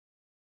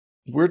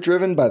We're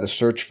driven by the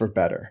search for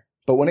better.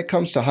 But when it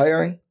comes to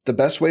hiring, the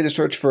best way to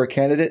search for a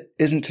candidate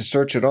isn't to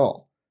search at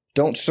all.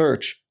 Don't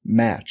search,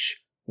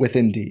 match with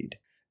Indeed.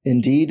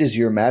 Indeed is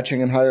your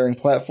matching and hiring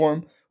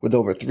platform with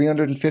over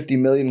 350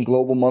 million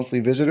global monthly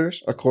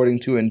visitors,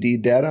 according to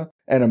Indeed data,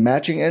 and a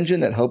matching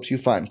engine that helps you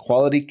find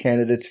quality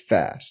candidates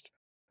fast.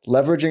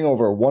 Leveraging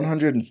over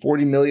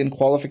 140 million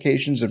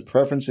qualifications and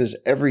preferences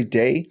every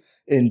day,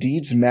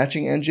 Indeed's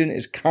matching engine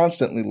is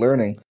constantly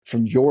learning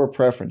from your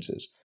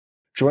preferences.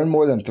 Join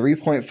more than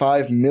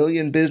 3.5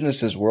 million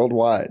businesses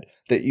worldwide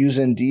that use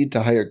Indeed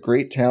to hire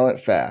great talent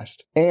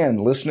fast.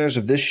 And listeners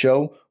of this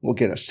show will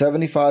get a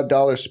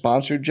 $75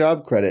 sponsored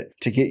job credit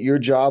to get your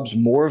jobs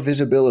more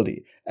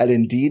visibility at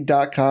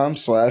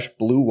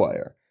Indeed.com/Blue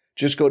Wire.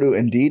 Just go to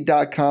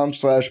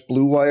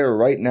Indeed.com/Blue Wire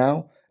right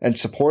now and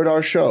support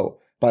our show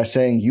by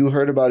saying you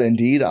heard about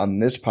Indeed on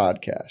this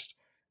podcast.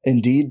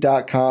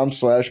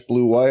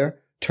 Indeed.com/Blue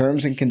Wire.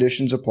 Terms and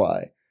conditions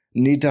apply.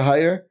 Need to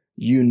hire?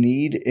 You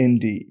need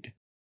Indeed.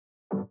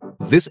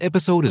 This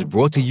episode is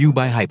brought to you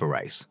by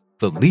Hyperice,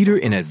 the leader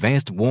in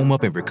advanced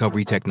warm-up and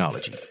recovery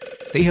technology.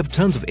 They have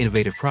tons of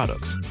innovative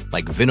products,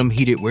 like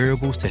Venom-heated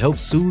wearables to help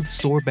soothe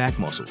sore back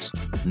muscles,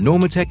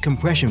 Normatec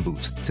compression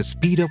boots to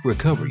speed up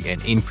recovery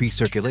and increase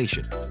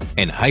circulation,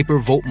 and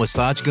Hypervolt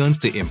massage guns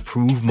to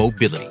improve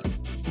mobility.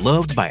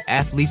 Loved by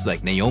athletes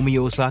like Naomi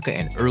Osaka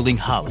and Erling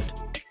Haaland.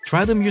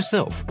 Try them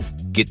yourself.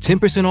 Get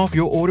 10% off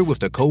your order with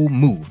the code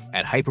MOVE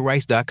at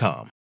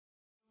Hyperice.com.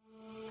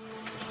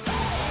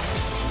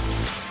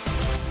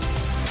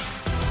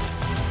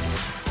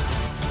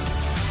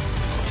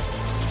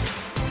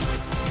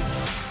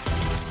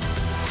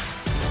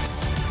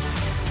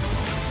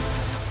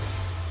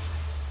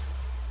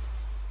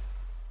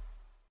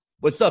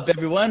 What's up,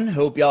 everyone?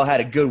 Hope y'all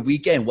had a good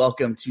weekend.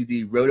 Welcome to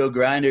the Roto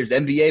Grinders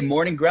NBA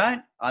Morning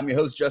Grind. I'm your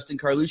host, Justin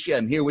Carlucci.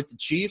 I'm here with the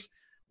Chief,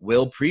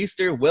 Will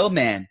Priester. Will,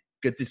 man,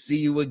 good to see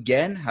you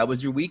again. How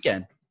was your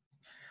weekend?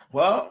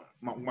 Well,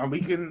 my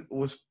weekend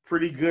was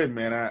pretty good,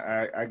 man.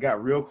 I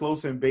got real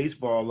close in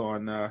baseball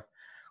on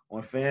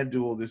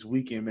FanDuel this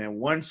weekend, man.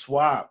 One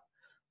swap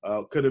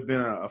could have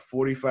been a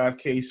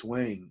 45K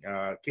swing.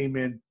 Came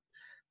in,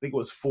 I think it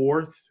was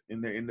fourth in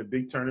the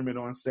big tournament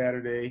on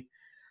Saturday.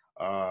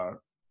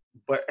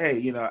 But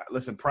hey,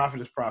 listen,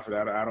 profit is profit.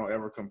 I don't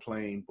ever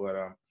complain, but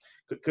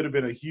could have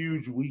been a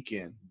huge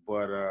weekend.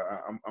 But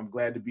I'm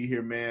glad to be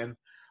here, man.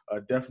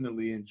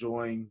 Definitely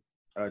enjoying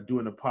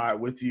doing the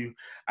pod with you.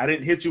 I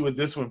didn't hit you with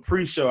this one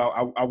pre-show.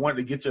 I wanted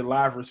to get your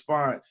live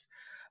response.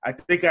 I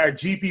think our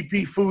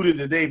GPP food of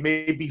the day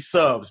may be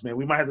subs, man.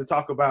 We might have to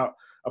talk about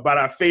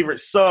our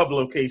favorite sub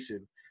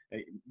location.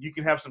 You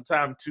can have some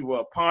time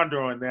to ponder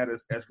on that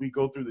as we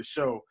go through the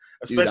show,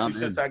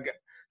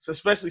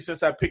 especially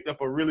since I picked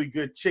up a really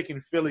good chicken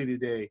Philly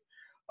today.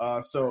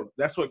 So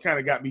that's what kind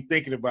of got me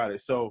thinking about it.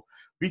 So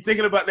be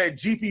thinking about that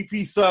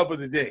GPP sub of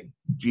the day.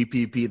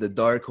 GPP, the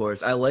dark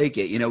horse. I like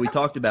it. We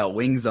talked about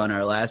wings on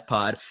our last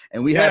pod,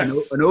 and we had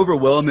an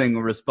overwhelming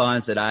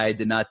response that I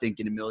did not think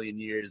in a million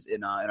years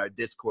in our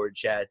Discord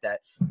chat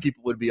that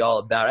people would be all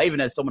about. I even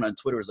had someone on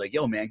Twitter was like,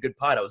 yo, man, good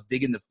pod. I was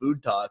digging the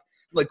food talk.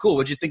 I'm like, cool.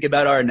 What'd you think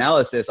about our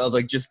analysis? I was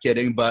like, just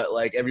kidding. But,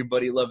 like,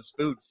 everybody loves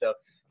food. So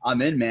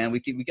I'm in, man. We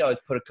can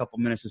always put a couple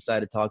minutes aside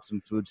to talk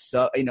some food.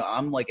 So,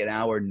 I'm like an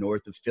hour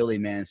north of Philly,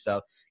 man.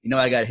 So,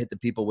 I got to hit the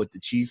people with the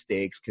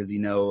cheesesteaks because,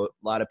 a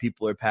lot of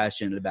people are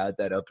passionate about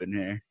that up in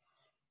here.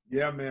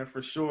 Yeah, man,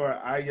 for sure.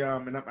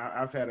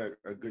 I've had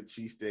a good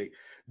cheesesteak.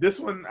 This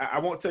one, I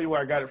won't tell you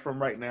where I got it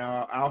from right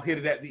now. I'll hit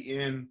it at the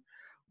end.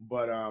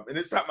 But, and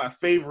it's not my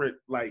favorite,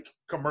 like,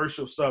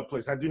 commercial sub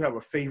place. I do have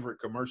a favorite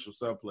commercial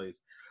sub place.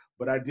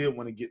 But I did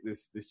want to get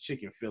this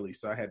chicken Philly,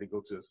 so I had to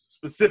go to a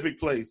specific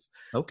place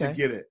to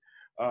get it.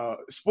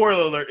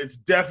 Spoiler alert, it's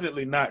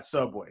definitely not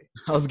Subway.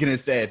 I was going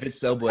to say, if it's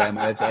Subway, I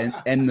might have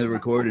to end the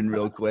recording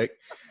real quick.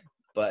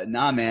 But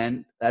nah,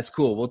 man, that's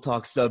cool. We'll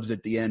talk subs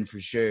at the end for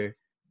sure.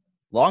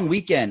 Long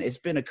weekend. It's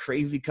been a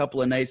crazy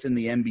couple of nights in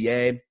the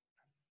NBA.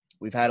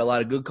 We've had a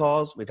lot of good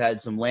calls. We've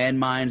had some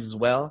landmines as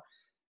well.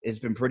 It's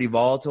been pretty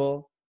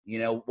volatile.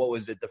 What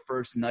was it? The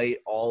first night,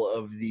 all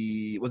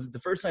the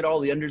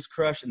unders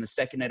crushed, and the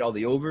second night, all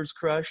the overs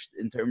crushed?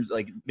 In terms of,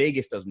 like,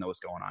 Vegas doesn't know what's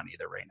going on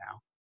either right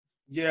now.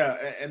 Yeah,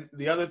 and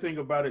the other thing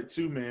about it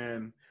too,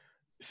 man.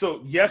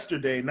 So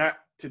yesterday, not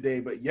today,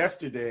 but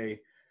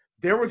yesterday,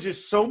 there were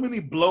just so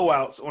many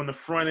blowouts on the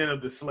front end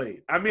of the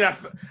slate. I mean,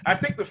 I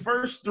think the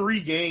first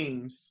three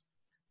games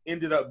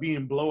ended up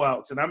being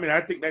blowouts, and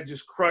I think that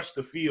just crushed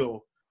the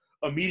field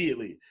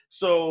immediately.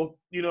 So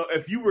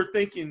if you were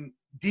thinking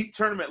deep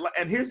tournament,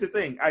 and here's the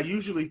thing, I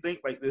usually think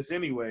like this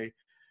anyway.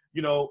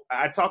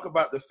 I talk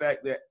about the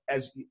fact that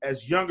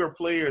as younger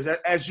players,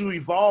 as you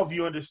evolve,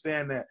 you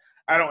understand that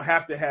I don't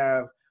have to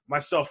have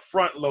myself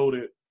front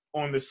loaded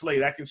on the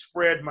slate. I can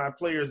spread my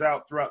players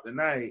out throughout the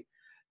night,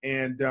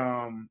 and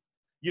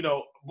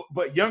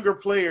but younger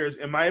players,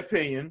 in my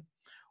opinion,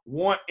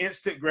 want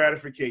instant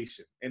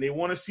gratification, and they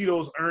want to see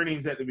those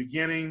earnings at the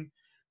beginning.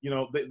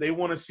 They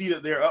want to see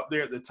that they're up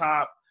there at the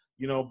top,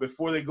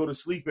 before they go to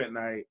sleep at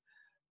night.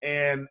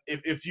 And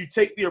if you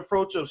take the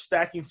approach of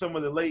stacking some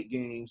of the late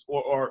games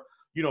or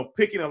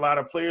picking a lot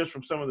of players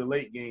from some of the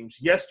late games,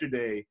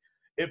 yesterday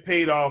it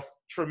paid off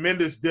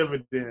tremendous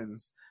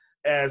dividends,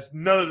 as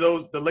none of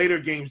the later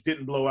games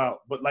didn't blow out,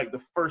 but like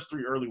the first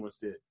 3 early ones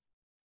did.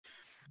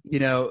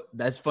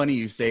 That's funny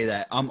you say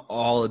that. I'm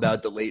all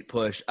about the late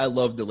push. I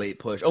love the late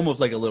push, almost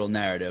like a little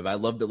narrative. I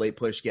love the late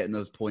push, getting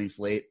those points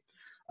late.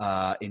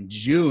 In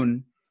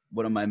June,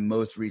 one of my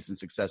most recent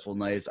successful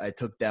nights, I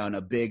took down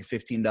a big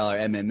 $15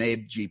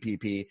 MMA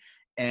GPP,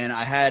 and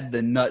I had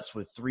the nuts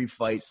with 3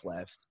 fights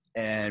left.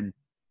 And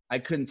I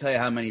couldn't tell you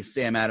how many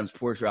Sam Adams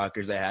Porch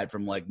Rockers I had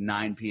from like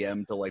 9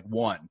 p.m. to like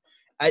 1.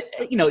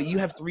 You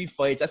have 3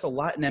 fights. That's a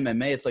lot in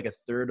MMA. It's like a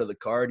third of the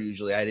card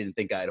usually. I didn't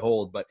think I'd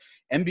hold, but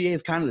NBA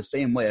is kind of the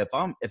same way.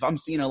 If I'm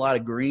seeing a lot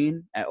of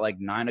green at like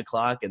 9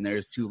 o'clock and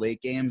there's 2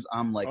 late games,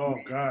 I'm like, oh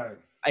God,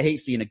 I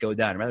hate seeing it go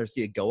down. I'd rather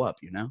see it go up,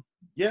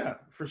 Yeah,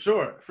 for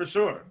sure.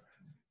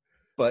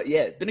 But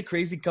yeah, it's been a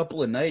crazy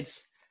couple of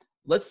nights.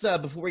 Let's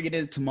before we get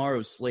into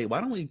tomorrow's slate, why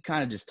don't we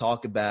kind of just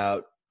talk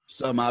about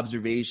some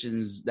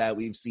observations that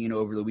we've seen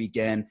over the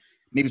weekend?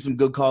 Maybe some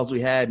good calls we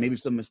had, maybe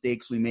some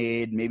mistakes we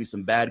made, maybe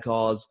some bad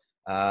calls.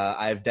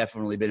 I've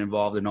definitely been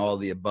involved in all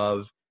of the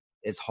above.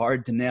 It's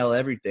hard to nail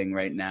everything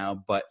right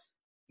now, but,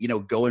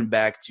 going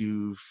back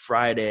to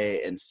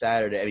Friday and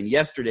Saturday,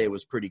 yesterday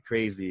was pretty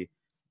crazy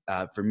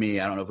for me.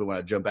 I don't know if we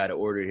want to jump out of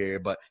order here,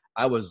 but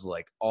I was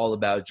like all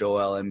about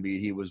Joel Embiid.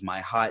 He was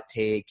my hot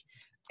take.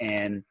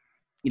 And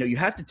you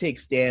have to take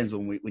stands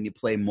when you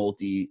play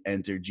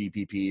multi-enter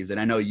GPPs, and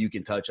I know you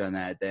can touch on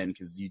that then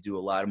because you do a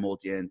lot of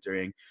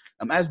multi-entering.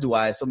 As do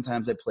I.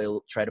 Sometimes I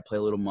try to play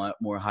a little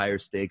more higher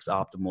stakes,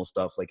 optimal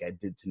stuff like I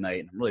did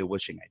tonight, and I'm really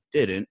wishing I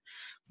didn't.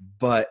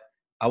 But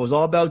I was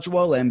all about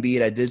Joel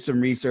Embiid. I did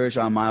some research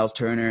on Miles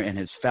Turner and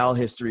his foul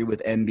history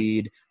with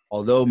Embiid.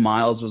 Although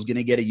Miles was going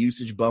to get a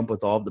usage bump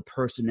with all of the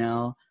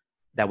personnel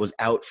that was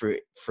out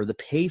for the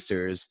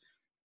Pacers,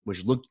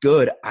 which looked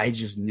good, I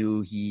just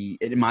knew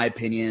in my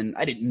opinion,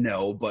 I didn't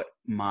know, but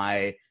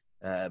my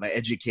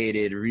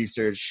educated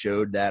research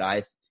showed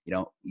that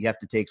you have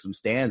to take some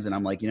stands. And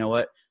I'm like, you know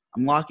what?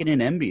 I'm locking in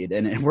Embiid,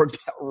 and it worked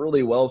out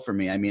really well for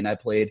me. I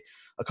played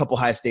a couple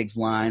high stakes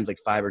lines, like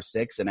 5 or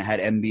 6, and I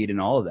had Embiid in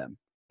all of them,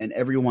 and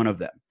every one of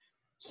them.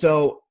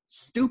 So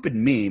stupid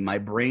me, my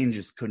brain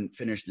just couldn't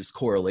finish this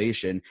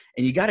correlation.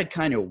 And you got to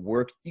kind of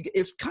work.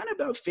 It's kind of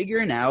about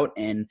figuring out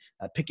and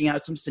picking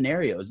out some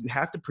scenarios. You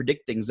have to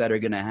predict things that are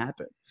going to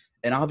happen.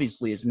 And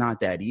obviously it's not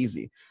that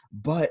easy.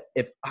 But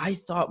if I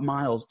thought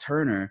Miles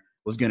Turner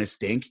was going to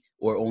stink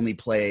or only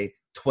play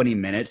 20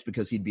 minutes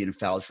because he'd be in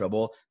foul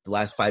trouble, the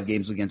last 5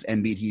 games against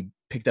Embiid, he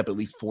picked up at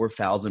least 4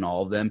 fouls in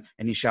all of them,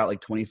 and he shot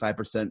like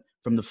 25%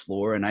 from the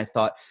floor. And I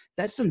thought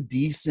that's a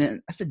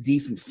decent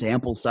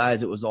sample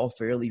size. It was all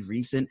fairly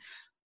recent.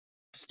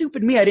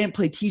 Stupid me, I didn't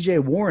play TJ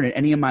Warren in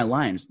any of my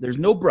lines. There's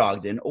no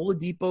Brogdon.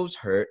 Oladipo's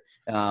hurt.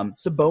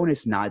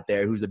 Sabonis not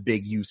there, who's a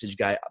big usage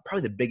guy,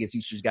 probably the biggest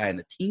usage guy on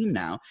the team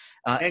now.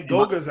 And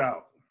Goga's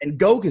out. And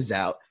Goga's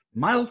out.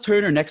 Miles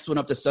Turner, next one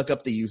up to suck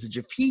up the usage.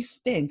 If he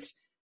stinks,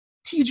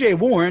 TJ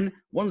Warren,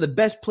 one of the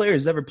best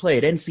players ever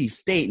played at NC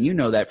State, and you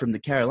know that from the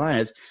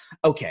Carolinas.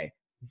 Okay,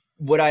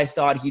 would I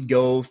thought he'd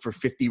go for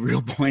 50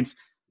 real points?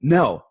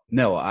 No,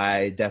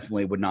 I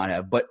definitely would not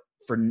have. But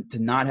to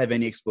not have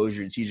any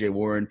exposure to TJ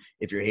Warren,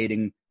 if you're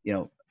hating,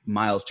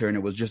 Miles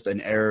Turner, was just an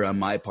error on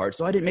my part.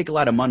 So I didn't make a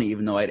lot of money,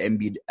 even though I had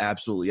Embiid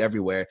absolutely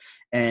everywhere.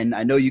 And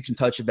I know you can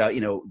touch about,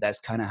 that's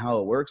kind of how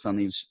it works on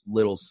these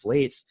little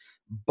slates.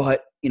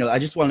 But, I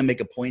just want to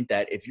make a point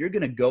that if you're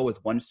going to go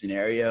with one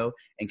scenario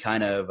and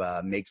kind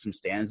of make some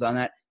stands on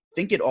that,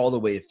 think it all the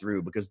way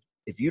through. Because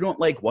if you don't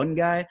like one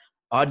guy,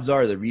 odds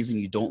are the reason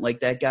you don't like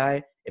that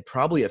guy, it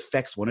probably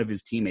affects one of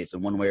his teammates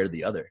in one way or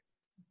the other.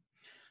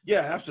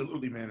 Yeah,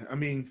 absolutely, man.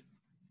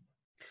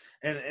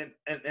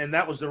 And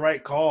that was the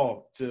right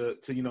call to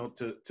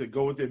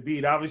go with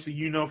Embiid.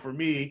 Obviously, for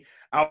me,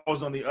 I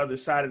was on the other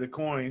side of the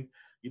coin.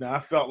 I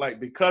felt like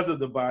because of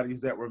the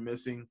bodies that were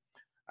missing,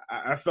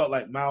 I felt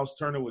like Miles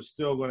Turner was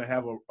still going to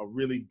have a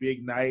really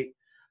big night.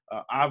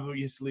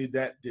 Obviously,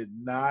 that did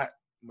not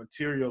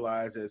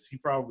materialize, as he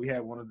probably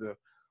had one of the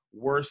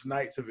worst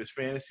nights of his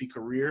fantasy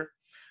career.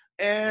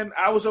 And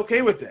I was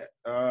okay with that.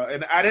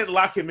 And I didn't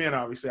lock him in,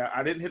 obviously.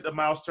 I didn't hit the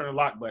Miles Turner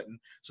lock button.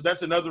 So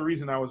that's another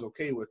reason I was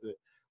okay with it.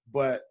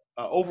 But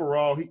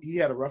overall, he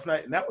had a rough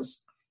night. And that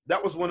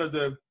was one of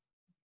the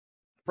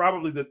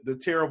probably the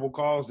terrible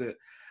calls that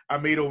I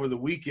made over the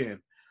weekend.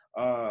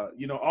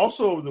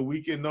 Also over the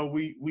weekend, though,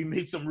 we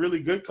made some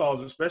really good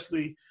calls,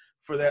 especially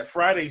for that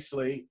Friday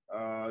slate.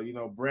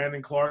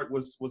 Brandon Clark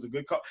was a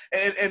good call.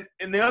 And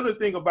the other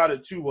thing about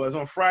it, too, was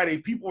on Friday,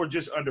 people were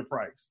just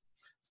underpriced.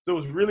 So it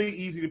was really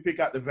easy to pick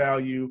out the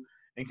value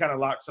and kind of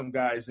lock some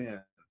guys in.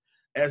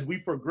 As we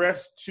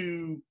progress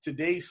to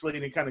today's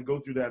slate and kind of go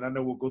through that, and I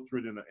know we'll go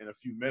through it in a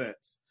few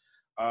minutes,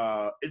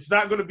 it's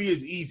not going to be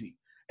as easy.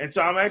 And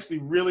so I'm actually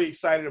really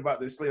excited about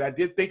this slate. I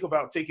did think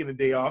about taking a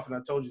day off, and I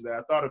told you that.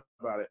 I thought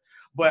about it.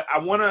 But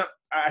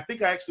I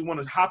think I actually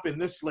want to hop in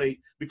this slate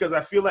because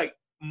I feel like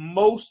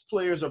most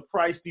players are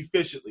priced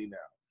efficiently now.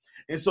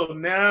 And so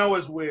now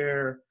is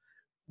where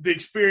the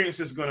experience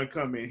is going to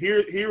come in. Here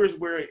is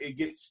where it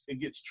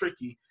gets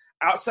tricky.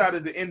 Outside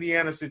of the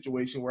Indiana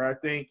situation, where I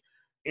think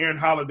Aaron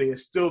Holiday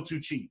is still too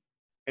cheap,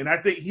 and I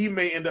think he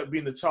may end up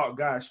being the chalk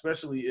guy,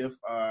 especially if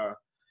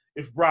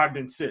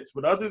Brogdon sits.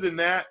 But other than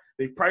that,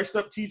 they priced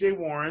up T.J.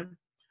 Warren.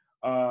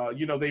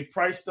 They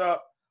priced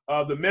up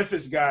the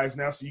Memphis guys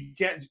now, so you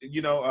can't.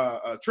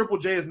 Triple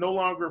J is no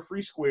longer a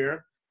free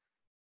square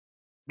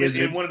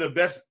in one of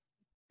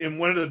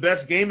the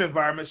best game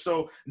environments.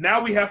 So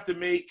now we have to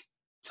make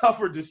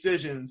tougher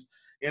decisions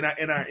in our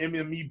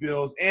MME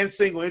bills and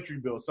single entry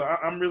bills. So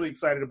I'm really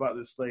excited about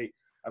this slate.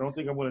 I don't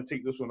think I'm going to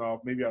take this one off.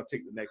 Maybe I'll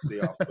take the next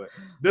day off. But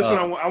this one,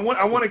 I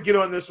want to get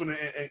on this one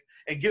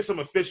and get some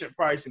efficient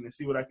pricing and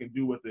see what I can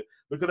do with it,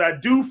 because I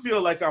do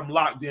feel like I'm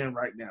locked in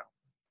right now.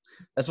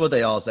 That's what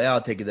they all say. I'll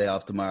take a day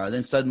off tomorrow.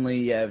 Then suddenly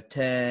you have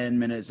 10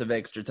 minutes of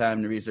extra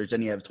time to research.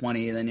 Then you have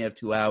 20, and then you have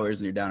 2 hours,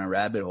 and you're down a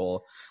rabbit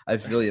hole. I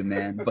feel you,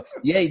 man. But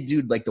yeah,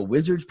 dude, like the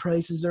Wizards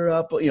prices are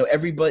up.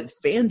 Everybody,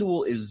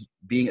 FanDuel is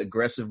being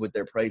aggressive with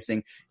their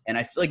pricing. And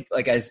I feel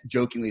like I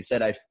jokingly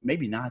said,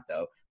 maybe not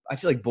though. I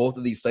feel like both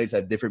of these sites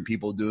have different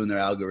people doing their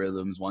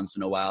algorithms once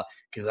in a while,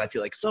 because I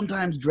feel like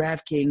sometimes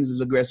DraftKings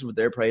is aggressive with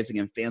their pricing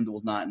and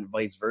FanDuel's not, and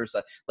vice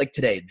versa. Like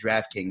today,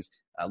 DraftKings,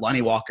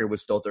 Lonnie Walker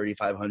was still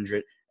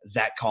 $3,500.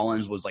 Zach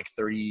Collins was like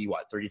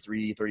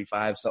 33,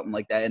 35, something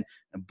like that.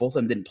 And both of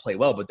them didn't play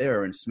well, but they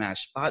were in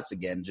smash spots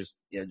again, just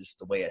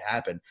the way it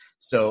happened.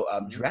 So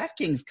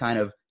DraftKings kind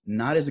of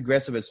not as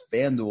aggressive as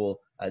FanDuel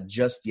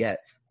just yet.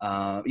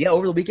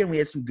 Over the weekend we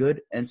had some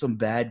good and some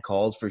bad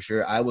calls for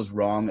sure. I was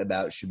wrong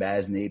about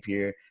Shabazz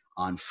Napier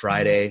on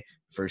Friday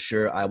for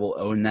sure. I will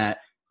own that.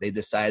 They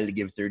decided to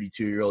give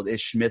 32-year-old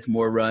Ish Smith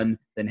more run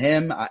than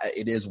him.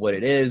 It is what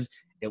it is.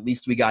 At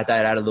least we got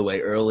that out of the way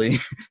early.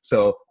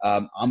 So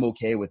I'm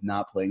okay with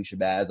not playing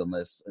Shabazz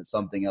unless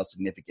something else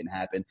significant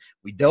happened.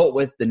 We dealt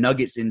with the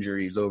Nuggets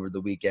injuries over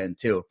the weekend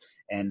too.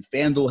 And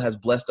FanDuel has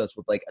blessed us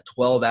with like a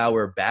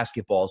 12-hour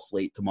basketball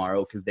slate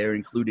tomorrow because they're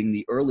including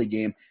the early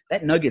game.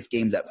 That Nuggets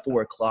game's at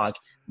 4 o'clock.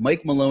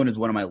 Mike Malone is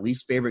one of my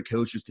least favorite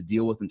coaches to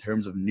deal with in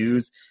terms of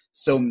news.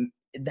 So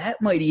that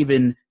might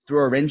even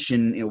throw a wrench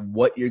in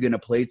what you're going to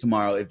play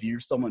tomorrow. If you're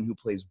someone who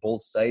plays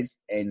both sites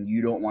and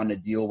you don't want to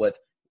deal with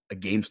a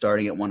game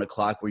starting at 1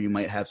 o'clock where you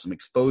might have some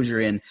exposure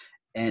in,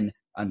 and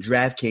on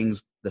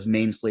DraftKings, the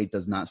main slate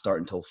does not start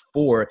until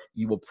 4.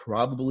 You will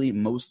probably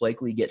most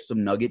likely get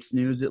some Nuggets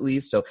news at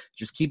least. So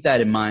just keep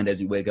that in mind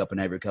as you wake up and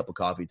have your cup of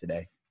coffee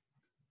today.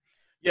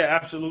 Yeah,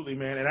 absolutely,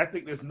 man. And I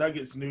think this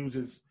Nuggets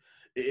news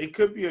it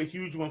could be a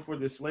huge one for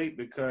this slate,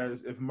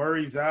 because if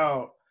Murray's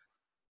out,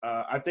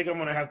 I think I'm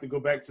going to have to go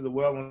back to the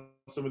well on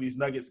some of these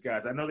Nuggets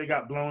guys. I know they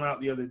got blown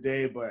out the other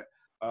day, but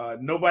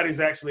nobody's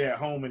actually at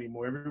home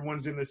anymore.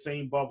 Everyone's in the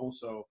same bubble.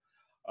 So,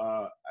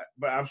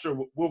 but I'm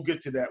sure we'll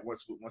get to that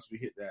once we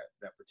hit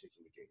that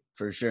particular game.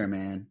 For sure,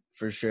 man.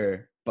 For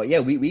sure. But yeah,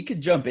 we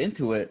could jump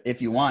into it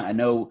if you want. I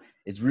know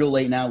it's real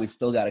late now. We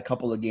still got a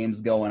couple of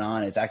games going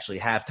on. It's actually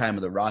halftime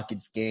of the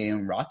Rockets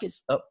game.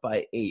 Rockets up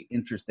by 8.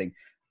 Interesting.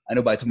 I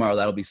know by tomorrow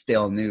that'll be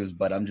stale news,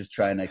 but I'm just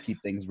trying to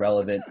keep things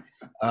relevant.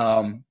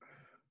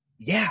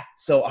 Yeah.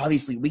 So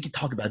obviously we could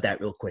talk about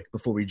that real quick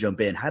before we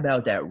jump in. How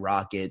about that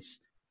Rockets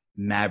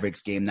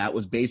Mavericks game? That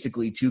was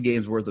basically 2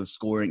 games worth of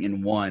scoring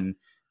in one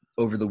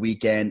over the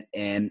weekend,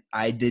 and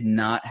I did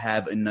not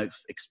have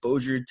enough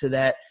exposure to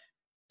that.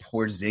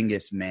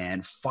 Porzingis,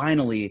 man,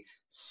 finally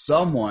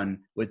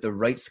someone with the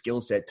right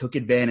skill set took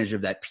advantage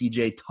of that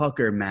PJ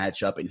Tucker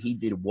matchup, and he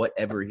did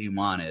whatever he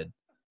wanted.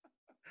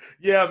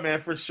 Yeah, man,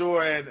 for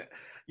sure. And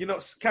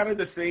it's kind of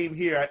the same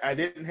here. I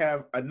didn't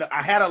have enough.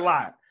 I had a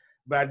lot,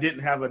 but I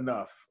didn't have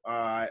enough.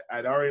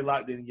 I'd already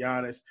locked in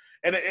Giannis,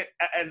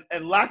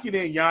 and locking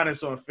in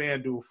Giannis on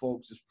FanDuel,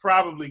 folks, is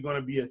probably going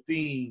to be a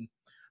theme,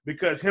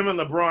 because him and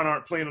LeBron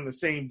aren't playing on the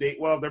same day.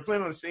 Well, they're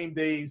playing on the same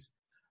days.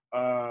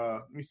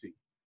 Let me see.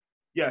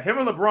 Yeah, him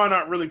and LeBron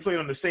aren't really playing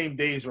on the same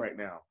days right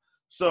now.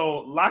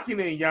 So locking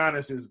in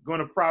Giannis is going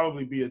to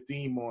probably be a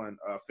theme on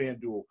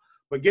FanDuel.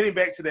 But getting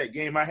back to that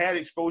game, I had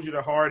exposure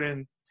to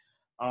Harden.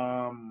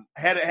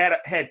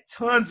 Had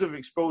tons of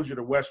exposure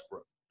to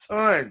Westbrook,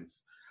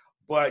 tons.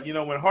 But,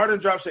 when Harden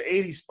drops an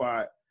 80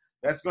 spot,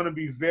 that's going to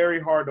be very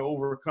hard to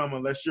overcome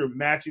unless you're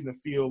matching the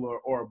field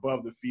or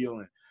above the field.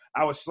 And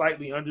I was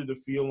slightly under the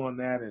field on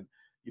that. And,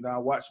 I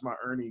watched my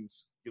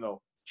earnings,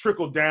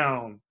 trickle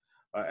down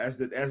as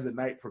the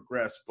night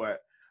progressed. But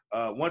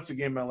once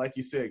again, man, like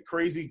you said,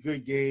 crazy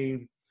good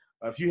game.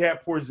 If you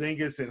had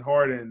Porzingis and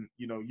Harden,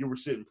 you were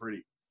sitting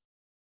pretty.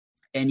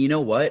 And you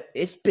know what?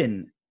 It's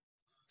been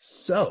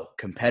so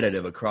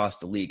competitive across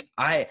the league.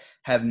 I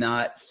have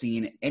not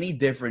seen any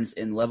difference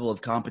in level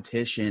of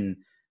competition.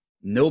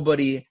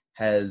 Nobody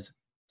has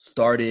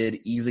started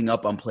easing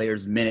up on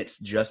players' minutes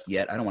just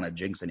yet. I don't want to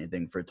jinx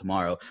anything for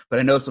tomorrow, but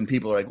I know some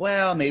people are like,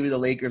 well, maybe the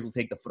Lakers will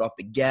take the foot off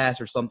the gas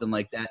or something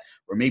like that,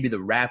 or maybe the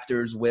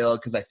Raptors will,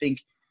 because I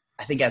think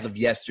as of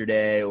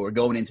yesterday or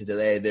going into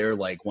today, they're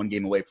like 1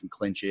 game away from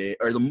clinching,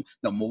 or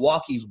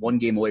Milwaukee's 1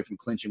 game away from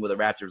clinching with a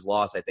Raptors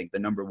loss, I think, the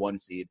number 1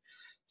 seed.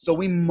 So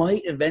we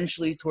might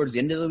eventually, towards the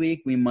end of the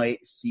week, we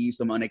might see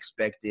some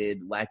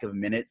unexpected lack of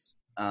minutes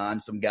on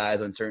some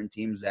guys on certain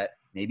teams that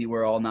maybe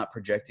we're all not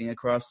projecting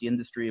across the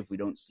industry if we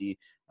don't see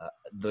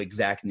the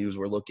exact news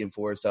we're looking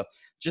for. So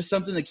just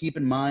something to keep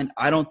in mind.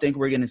 I don't think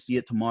we're going to see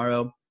it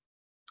tomorrow.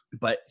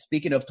 But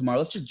speaking of tomorrow,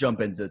 let's just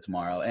jump into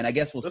tomorrow. And I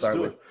guess we'll start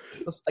with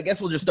 –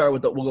 we'll just start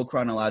with – we'll go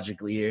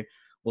chronologically here.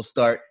 We'll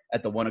start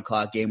at the 1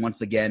 o'clock game.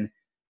 Once again,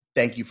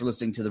 thank you for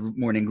listening to the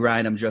Morning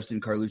Grind. I'm Justin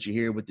Carlucci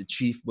here with the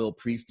Chief, Will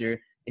Priester.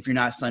 If you're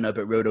not signed up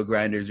at Roto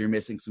Grinders, you're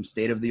missing some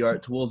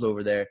state-of-the-art tools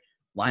over there.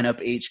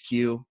 Lineup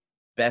HQ,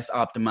 best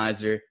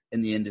optimizer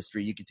in the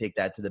industry. You can take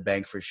that to the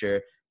bank for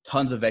sure.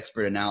 Tons of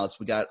expert analysis.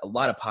 We got a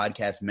lot of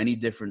podcasts, many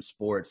different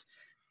sports,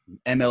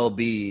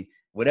 MLB,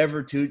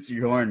 whatever toots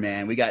your horn,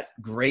 man. We got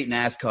great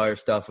NASCAR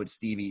stuff with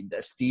Stevie.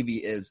 Stevie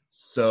is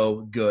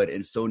so good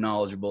and so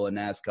knowledgeable in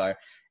NASCAR.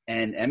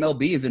 And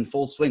MLB is in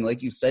full swing.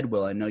 Like you said,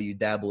 Will, I know you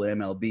dabble in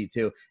MLB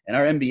too. And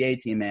our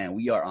NBA team, man,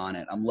 we are on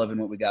it. I'm loving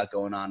what we got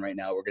going on right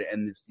now. We're going to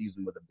end this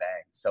season with a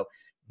bang. So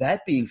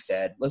that being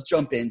said, let's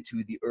jump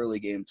into the early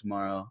game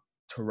tomorrow.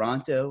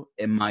 Toronto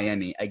and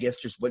Miami. I guess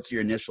just what's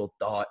your initial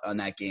thought on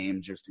that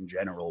game just in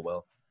general,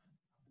 Will?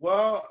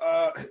 Well,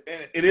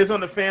 it is on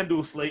the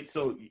FanDuel slate,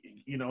 so,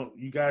 you know,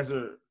 you guys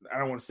are, I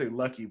don't want to say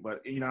lucky,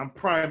 but, you know, I'm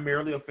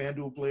primarily a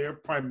FanDuel player,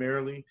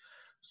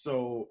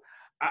 so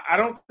I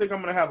don't think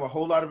I'm going to have a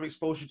whole lot of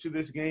exposure to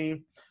this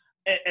game,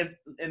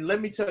 and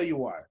let me tell you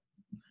why.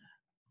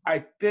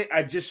 I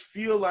just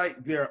feel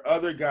like there are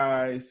other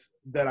guys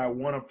that I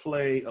want to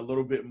play a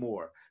little bit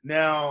more.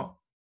 Now,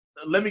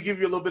 let me give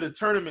you a little bit of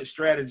tournament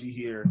strategy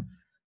here.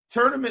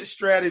 Tournament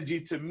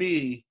strategy, to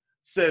me,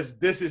 says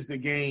this is the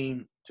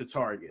game to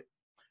target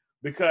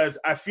because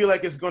I feel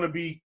like it's going to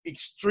be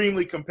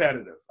extremely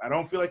competitive. I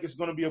don't feel like it's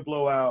going to be a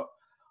blowout.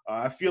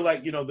 I feel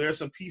like, you know, there's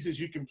some pieces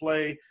you can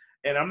play,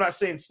 and I'm not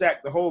saying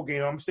stack the whole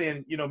game. I'm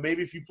saying, you know,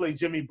 maybe if you play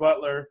Jimmy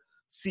Butler,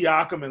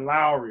 Siakam, and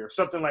Lowry or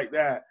something like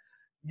that,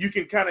 you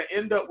can kind of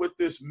end up with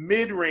this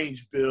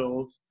mid-range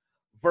build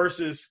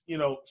versus, you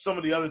know, some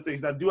of the other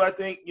things. Now, do I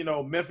think, you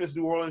know, Memphis,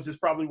 New Orleans is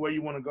probably where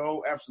you want to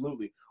go?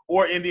 Absolutely.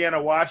 Or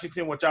Indiana,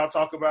 Washington, which I'll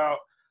talk about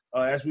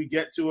as we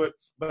get to it.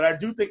 But I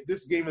do think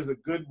this game is a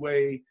good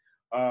way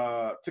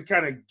to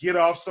kind of get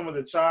off some of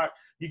the chalk.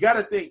 You got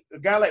to think a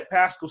guy like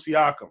Pascal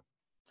Siakam,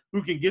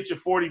 who can get you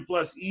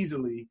 40-plus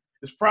easily,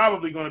 is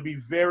probably going to be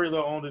very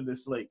low owned in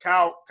this slate.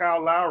 Kyle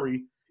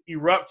Lowry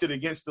erupted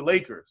against the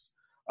Lakers.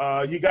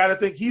 You got to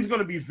think he's going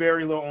to be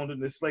very low owned in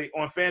this slate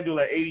on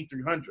FanDuel at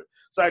 8,300.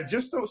 So I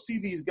just don't see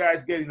these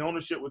guys getting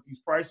ownership with these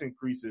price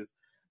increases.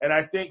 And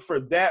I think for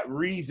that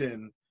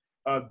reason,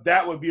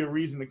 that would be a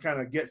reason to kind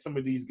of get some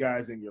of these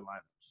guys in your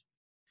lineups.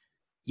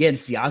 Yeah, and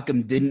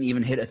Siakam didn't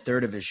even hit a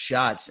third of his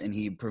shots, and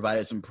he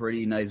provided some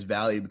pretty nice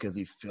value because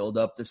he filled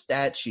up the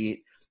stat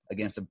sheet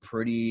against a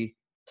pretty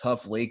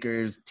tough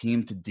Lakers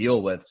team to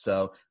deal with.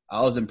 So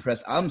I was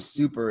impressed. I'm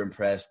super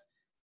impressed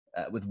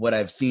with what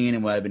I've seen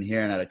and what I've been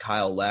hearing out of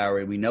Kyle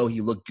Lowry. We know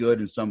he looked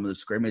good in some of the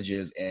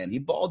scrimmages, and he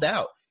balled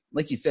out.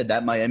 Like you said,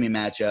 that Miami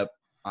matchup,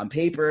 on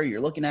paper, you're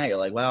looking at, you're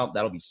like, wow,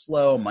 that'll be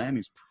slow.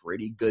 Miami's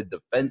pretty good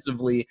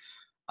defensively.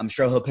 I'm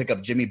sure he'll pick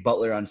up Jimmy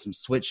Butler on some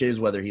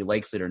switches, whether he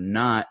likes it or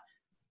not.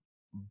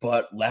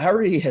 But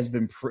Lowry has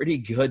been pretty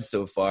good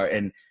so far,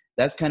 and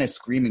that's kind of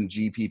screaming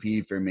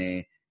GPP for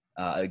me,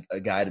 a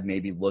guy to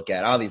maybe look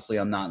at. Obviously,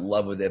 I'm not in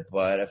love with it,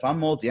 but if I'm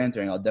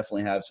multi-entering, I'll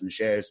definitely have some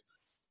shares.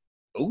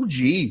 OG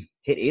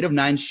hit 8 of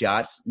 9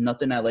 shots,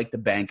 nothing I like to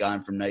bank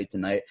on from night to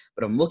night,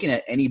 but I'm looking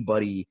at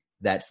anybody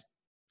that's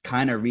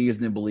kind of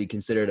reasonably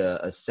considered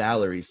a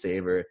salary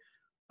saver.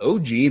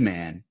 OG,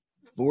 man,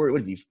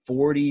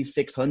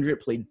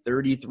 4,600, played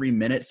 33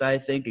 minutes, I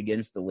think,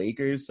 against the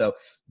Lakers. So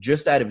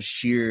just out of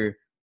sheer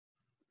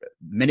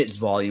minutes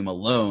volume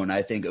alone,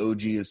 I think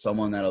OG is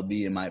someone that'll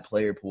be in my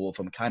player pool if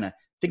I'm kind of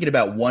thinking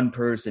about one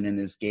person in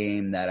this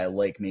game that I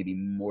like maybe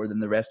more than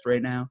the rest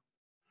right now.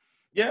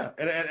 Yeah,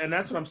 and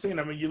that's what I'm saying.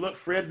 I mean, you look,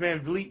 Fred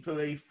VanVleet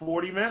played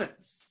 40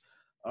 minutes.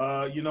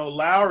 You know,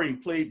 Lowry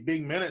played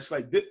big minutes.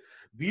 Like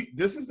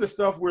this is the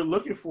stuff we're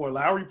looking for.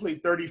 Lowry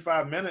played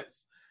 35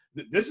 minutes.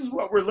 This is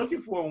what we're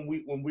looking for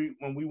when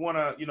we want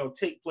to, you know,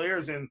 take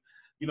players in,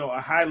 you know,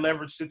 a high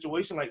leverage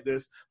situation like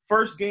this.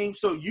 First game.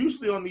 So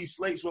usually on these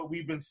slates, what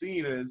we've been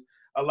seeing is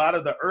a lot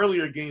of the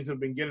earlier games have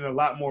been getting a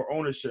lot more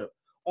ownership.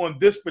 On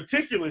this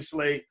particular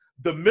slate,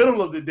 the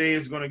middle of the day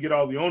is going to get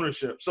all the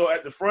ownership. So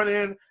at the front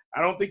end,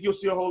 I don't think you'll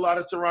see a whole lot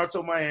of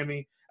Toronto,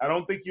 Miami. I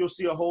don't think you'll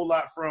see a whole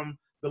lot from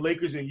the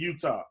Lakers in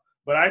Utah.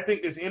 But I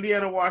think it's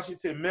Indiana,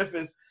 Washington,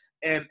 Memphis,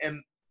 and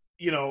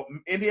you know,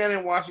 Indiana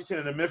and Washington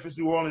and the Memphis,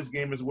 New Orleans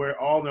game is where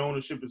all the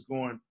ownership is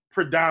going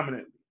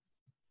predominantly.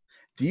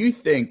 Do you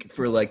think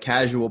for like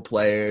casual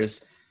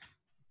players,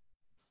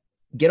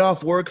 get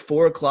off work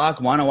 4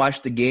 o'clock, want to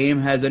watch the game,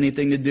 has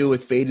anything to do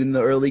with fading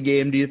the early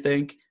game, do you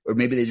think? Or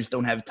maybe they just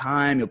don't have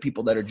time, you know,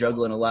 people that are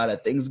juggling a lot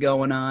of things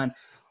going on.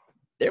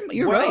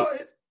 You're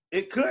right.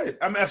 It could.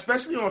 I mean,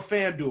 especially on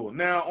FanDuel.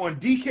 Now, on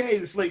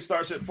DK, the slate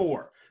starts at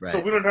 4. Right. So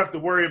we don't have to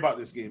worry about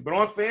this game. But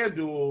on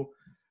FanDuel,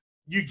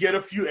 you get a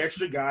few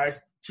extra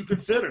guys to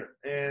consider.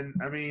 And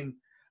I mean,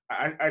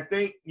 I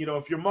think, you know,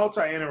 if you're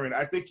multi-entering,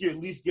 I think you at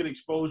least get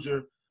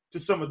exposure to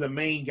some of the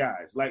main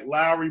guys like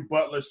Lowry,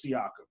 Butler,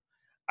 Siakam.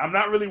 I'm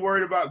not really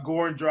worried about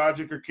Goran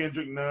Dragic or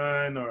Kendrick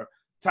Nunn or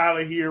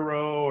Tyler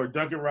Hero or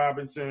Duncan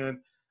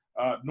Robinson,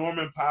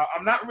 Norman Powell.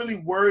 I'm not really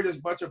worried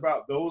as much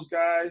about those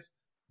guys,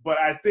 but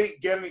I think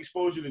getting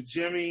exposure to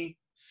Jimmy,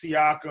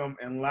 Siakam,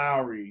 and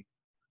Lowry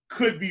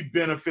could be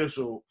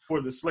beneficial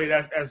for the slate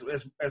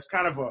as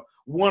kind of a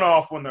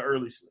one-off on the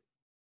early slate.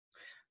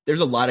 There's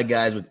a lot of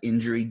guys with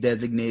injury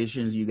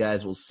designations you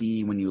guys will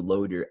see when you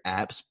load your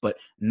apps, but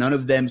none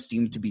of them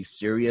seem to be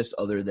serious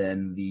other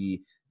than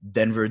the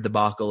Denver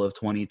debacle of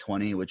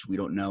 2020, which we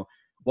don't know.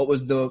 What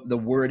was the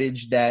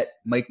wordage that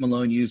Mike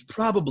Malone used?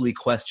 Probably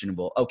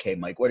questionable. Okay,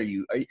 Mike, what are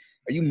you?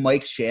 Are you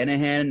Mike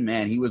Shanahan?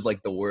 Man, he was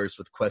like the worst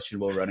with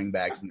questionable running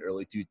backs in the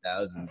early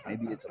 2000s.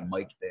 Maybe it's a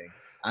Mike thing.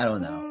 I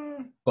don't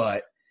know.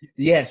 But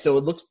yeah, so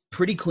it looks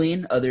pretty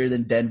clean other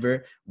than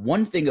Denver.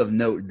 One thing of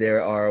note,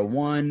 there are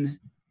 1,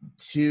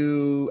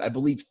 2, I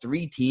believe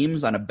 3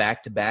 teams on a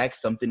back-to-back,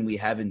 something we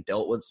haven't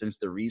dealt with since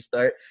the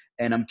restart.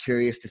 And I'm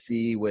curious to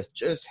see with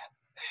just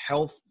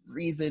health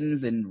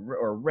reasons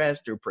or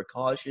rest or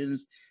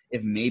precautions,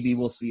 if maybe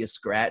we'll see a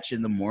scratch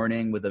in the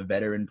morning with a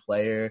veteran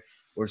player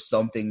or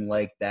something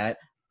like that.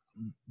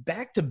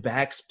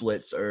 Back-to-back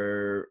splits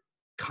are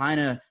kind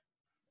of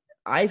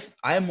 –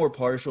 I'm more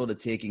partial to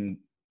taking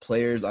 –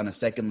 players on a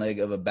second leg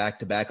of a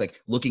back-to-back, like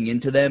looking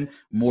into them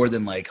more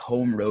than like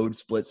home road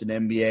splits in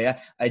NBA.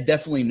 I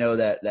definitely know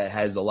that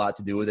has a lot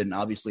to do with it. And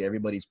obviously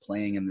everybody's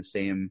playing in the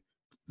same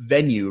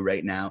venue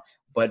right now,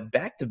 but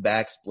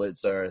back-to-back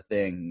splits are a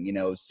thing. You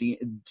know,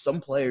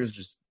 some players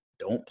just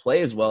don't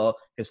play as well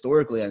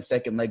historically on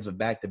second legs of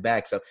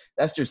back-to-back. So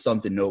that's just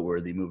something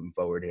noteworthy moving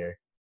forward here.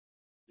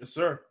 Yes,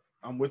 sir.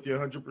 I'm with you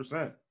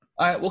 100%.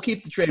 All right, we'll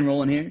keep the train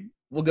rolling here.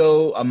 We'll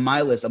go on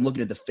my list. I'm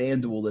looking at the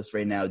FanDuel list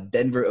right now.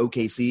 Denver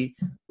OKC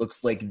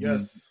looks like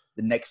the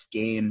next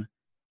game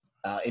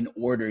in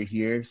order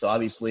here. So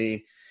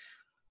obviously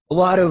a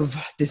lot of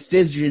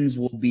decisions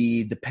will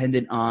be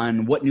dependent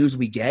on what news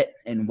we get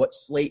and what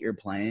slate you're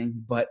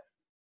playing. But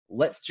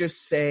let's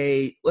just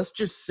say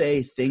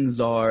things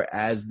are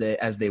as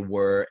they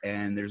were,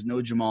 and there's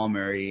no Jamal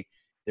Murray,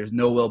 there's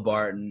no Will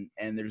Barton,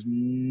 and there's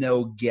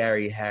no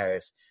Gary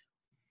Harris.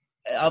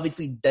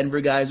 Obviously, Denver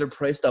guys are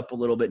priced up a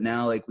little bit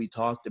now, like we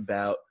talked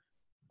about.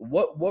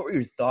 What were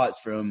your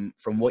thoughts from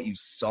what you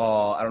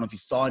saw? I don't know if you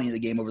saw any of the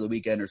game over the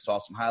weekend or saw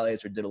some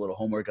highlights or did a little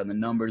homework on the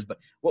numbers, but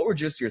what were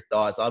just your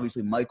thoughts?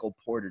 Obviously, Michael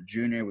Porter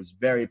Jr. was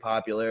very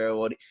popular.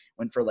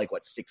 Went for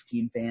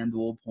 16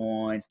 FanDuel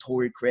points.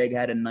 Torrey Craig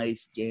had a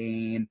nice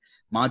game.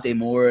 Monte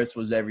Morris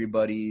was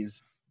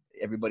everybody's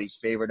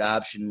favorite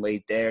option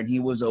late there, and he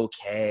was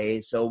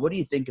okay. So what do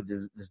you think of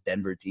this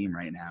Denver team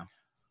right now?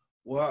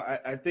 Well,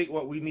 I think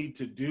what we need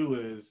to do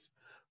is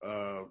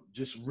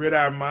just rid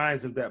our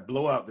minds of that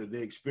blowout that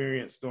they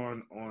experienced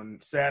on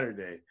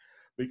Saturday,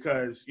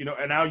 because, you know,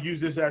 and I'll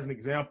use this as an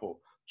example.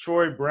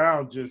 Troy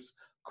Brown just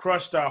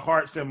crushed our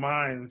hearts and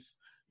minds,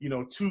 you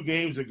know, 2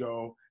 games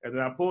ago, and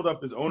then I pulled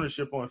up his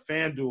ownership on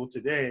FanDuel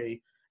today,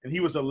 and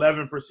he was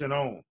 11%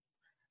 owned.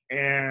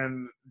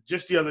 And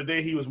just the other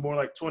day, he was more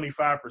like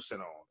 25%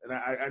 owned, and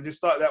I just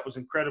thought that was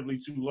incredibly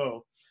too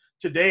low.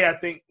 Today, I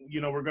think, you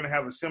know, we're going to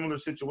have a similar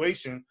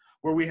situation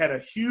where we had a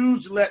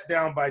huge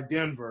letdown by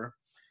Denver,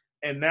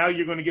 and now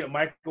you're going to get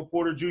Michael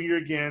Porter Jr.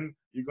 again.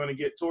 You're going to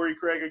get Torrey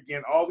Craig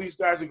again. All these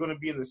guys are going to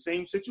be in the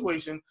same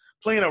situation,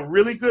 playing a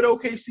really good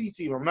OKC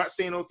team. I'm not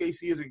saying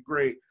OKC isn't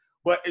great,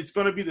 but it's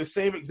going to be the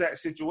same exact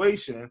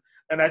situation,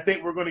 and I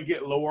think we're going to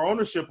get lower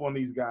ownership on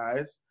these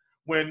guys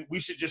when we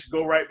should just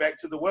go right back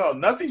to the well.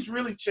 Nothing's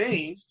really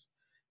changed,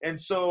 and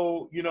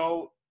so, you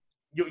know,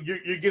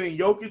 you're getting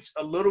Jokic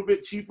a little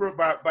bit cheaper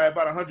by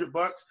about $100,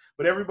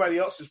 but everybody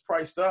else is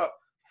priced up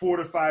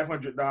 $400 to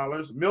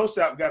 $500.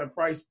 Millsap got a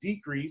price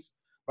decrease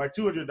by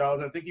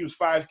 $200. I think he was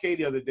 $5K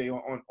the other day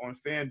on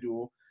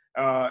FanDuel.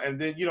 And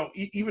then, you know,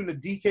 even the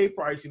DK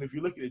pricing, if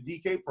you look at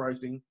the DK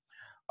pricing,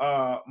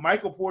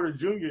 Michael Porter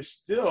Jr. is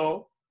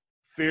still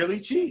fairly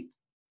cheap.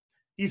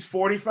 He's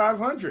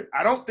 $4,500.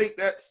 I don't think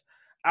that's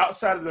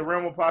outside of the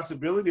realm of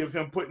possibility of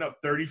him putting up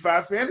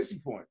 35 fantasy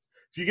points.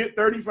 If you get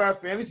 35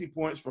 fantasy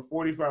points for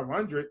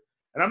 $4,500,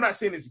 and I'm not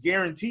saying it's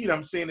guaranteed,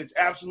 I'm saying it's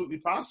absolutely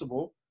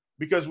possible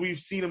because we've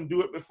seen him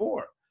do it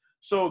before.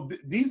 So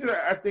these are,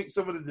 I think,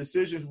 some of the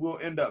decisions we'll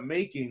end up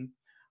making,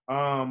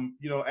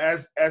 you know,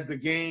 as the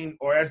game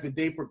or as the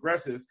day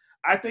progresses.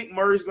 I think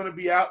Murray's going to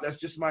be out. That's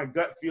just my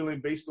gut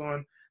feeling based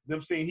on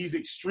them saying he's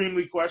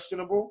extremely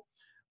questionable.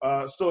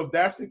 So if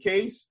that's the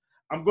case,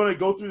 I'm going to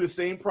go through the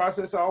same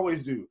process I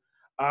always do.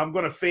 I'm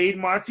going to fade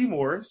Monte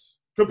Morris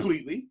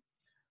completely.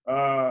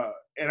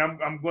 And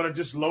I'm going to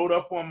just load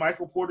up on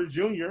Michael Porter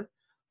Jr.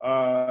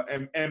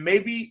 And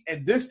maybe,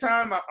 and this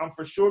time I'm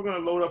for sure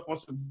going to load up on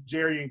some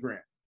Jerry and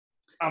Grant.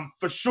 I'm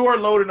for sure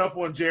loading up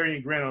on Jerry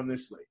and Grant on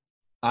this slate.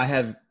 I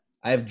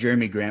have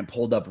Jeremy Grant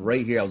pulled up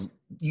right here.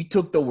 You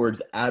took the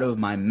words out of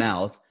my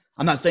mouth.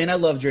 I'm not saying I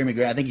love Jeremy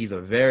Grant. I think he's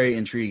a very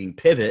intriguing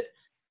pivot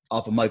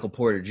off of Michael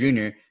Porter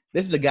Jr.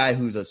 This is a guy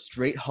who's a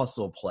straight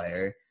hustle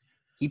player.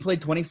 He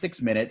played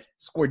 26 minutes,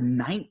 scored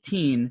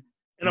 19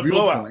 in a real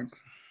blowout. points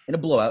in a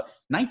blowout.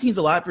 19's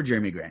a lot for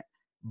Jeremy Grant,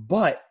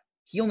 but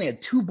he only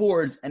had 2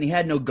 boards and he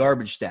had no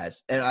garbage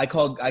stats. And I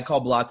call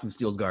blocks and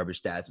steals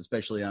garbage stats,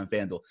 especially on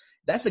FanDuel.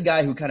 That's a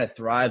guy who kind of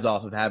thrives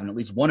off of having at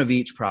least one of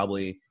each,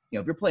 probably.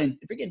 If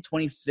you're getting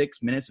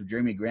 26 minutes of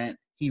Jeremy Grant,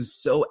 he's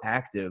so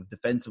active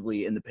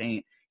defensively in the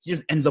paint. He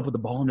just ends up with the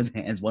ball in his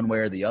hands one way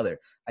or the other.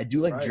 I do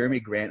like Jeremy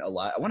Grant a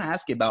lot. I want to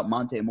ask you about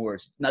Monte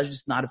Morris. Not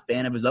a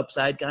fan of his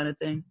upside kind of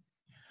thing?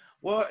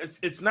 Well,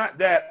 it's not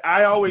that.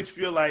 I always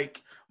feel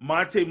like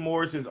Monte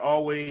Morris is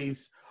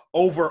always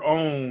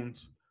over-owned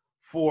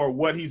for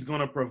what he's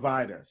going to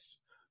provide us.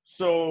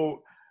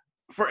 So,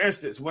 for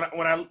instance, when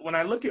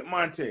I look at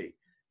Monte,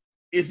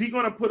 is he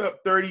going to put up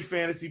 30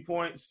 fantasy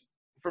points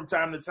from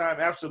time to time?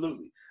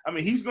 Absolutely. I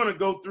mean, he's going to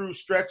go through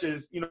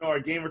stretches, or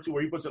a game or two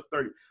where he puts up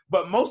 30.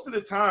 But most of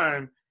the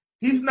time,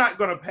 he's not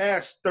going to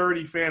pass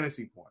 30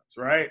 fantasy points,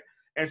 right?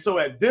 And so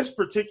at this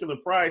particular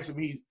price, I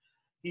mean,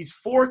 he's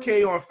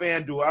 4K on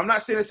FanDuel. I'm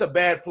not saying it's a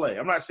bad play.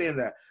 I'm not saying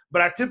that.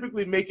 But I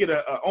typically make it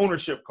a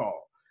ownership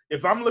call.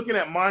 If I'm looking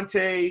at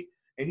Monte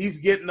and he's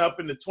getting up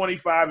in the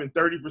 25 and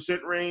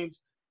 30% range,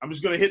 I'm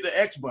just going to hit the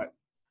X button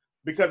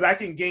because I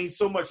can gain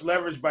so much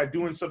leverage by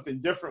doing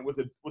something different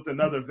with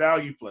another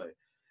value play.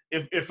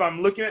 If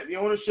I'm looking at the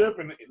ownership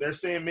and they're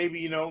saying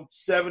maybe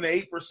 7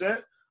 to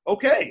 8%,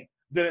 okay,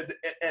 then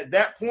at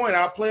that point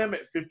I'll play him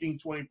at 15,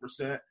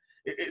 20%.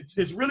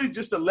 It's really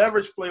just a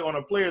leverage play on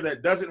a player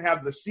that doesn't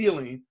have the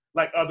ceiling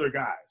like other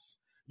guys,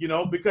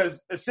 because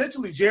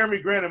essentially Jeremy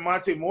Grant and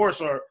Monte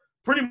Morris are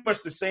pretty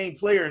much the same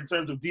player in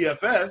terms of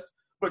DFS,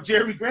 but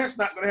Jeremy Grant's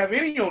not going to have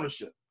any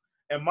ownership,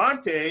 and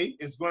Monte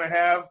is going to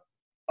have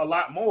a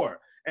lot more.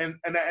 And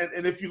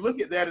if you look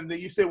at that and then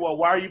you say, well,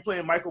 why are you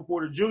playing Michael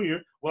Porter Jr.?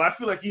 Well, I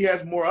feel like he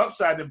has more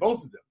upside than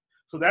both of them.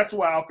 So that's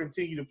why I'll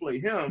continue to play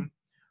him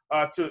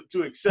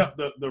to accept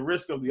the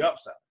risk of the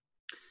upside.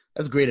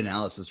 That's great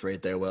analysis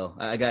right there, Will.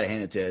 I got to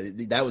hand it to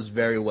you. That was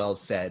very well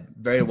said.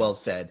 Very well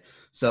said.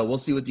 So we'll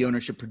see what the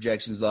ownership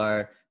projections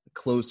are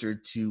closer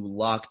to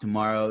lock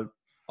tomorrow.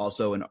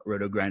 Also an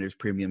Roto Grinders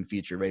premium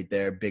feature right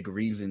there. Big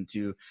reason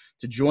to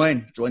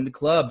join the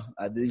club.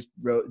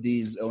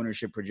 These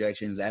ownership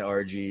projections at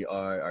RG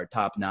are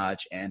top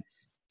notch. And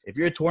if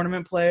you're a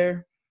tournament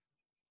player,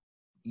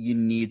 you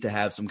need to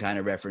have some kind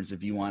of reference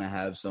if you want to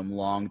have some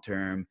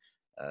long-term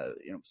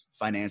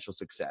financial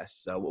success.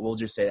 So we'll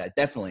just say that.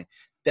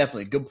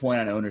 Definitely good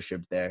point on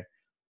ownership there.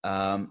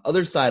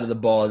 Other side of the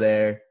ball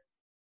there,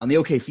 on the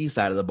OKC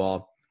side of the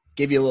ball,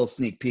 give you a little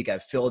sneak peek. I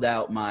filled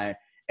out my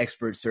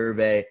expert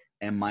survey,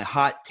 and my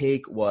hot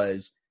take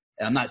was,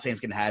 and I'm not saying it's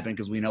going to happen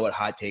because we know what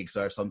hot takes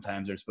are.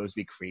 Sometimes they're supposed to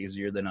be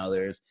crazier than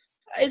others.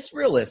 It's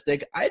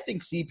realistic. I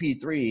think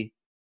CP3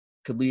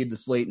 could lead the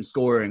slate in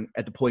scoring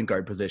at the point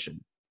guard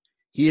position.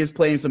 He is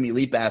playing some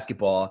elite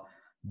basketball.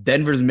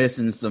 Denver's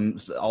missing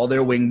all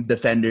their wing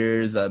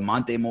defenders.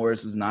 Monte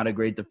Morris is not a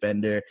great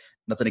defender.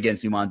 Nothing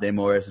against you, Monte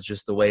Morris. It's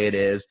just the way it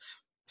is.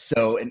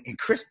 So, and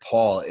Chris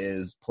Paul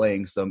is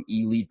playing some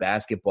elite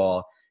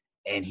basketball,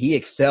 and he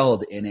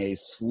excelled in a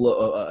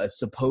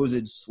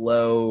supposed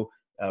slow,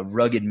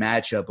 rugged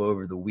matchup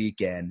over the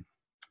weekend.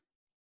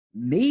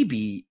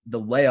 Maybe the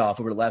layoff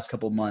over the last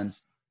couple of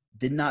months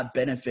did not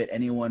benefit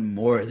anyone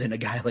more than a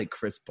guy like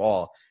Chris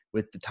Paul.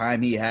 With the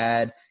time he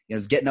had, he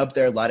was getting up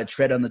there, a lot of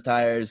tread on the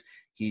tires.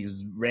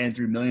 He's ran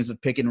through millions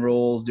of pick and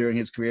rolls during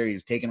his career.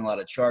 He's taken a lot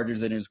of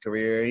charges in his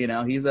career.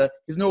 He's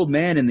an old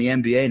man in the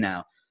NBA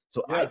now.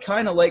 So yeah. I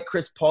kind of like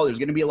Chris Paul. There's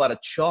going to be a lot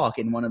of chalk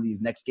in one of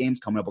these next games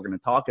coming up. We're going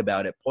to talk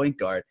about at point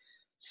guard.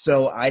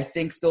 So I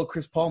think still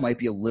Chris Paul might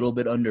be a little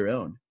bit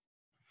under-owned.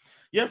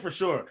 Yeah, for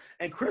sure.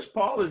 And Chris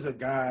Paul is a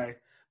guy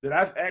that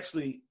I've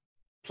actually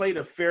played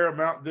a fair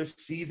amount this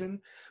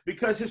season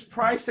because his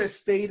price has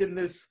stayed in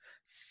this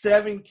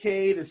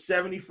 $7K to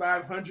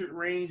 $7,500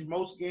 range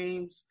most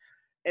games.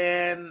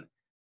 And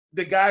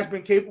the guy's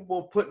been capable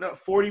of putting up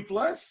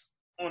 40-plus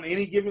on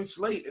any given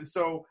slate. And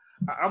so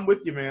I'm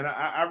with you, man.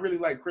 I really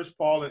like Chris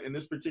Paul in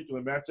this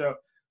particular matchup.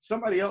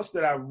 Somebody else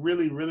that I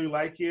really, really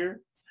like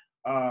here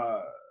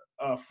from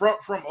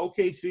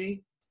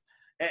OKC,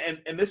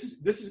 and this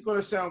is going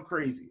to sound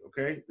crazy,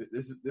 okay?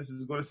 This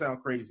is going to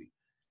sound crazy.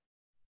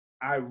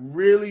 I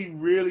really,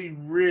 really,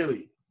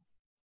 really,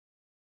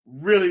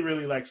 really,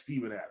 really like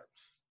Steven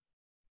Adams.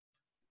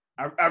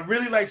 I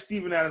really like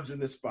Steven Adams in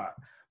this spot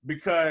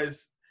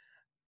because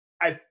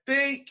I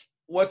think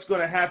what's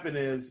going to happen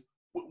is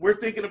we're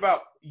thinking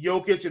about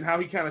Jokic and how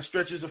he kind of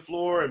stretches the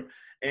floor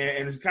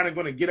and is kind of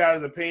going to get out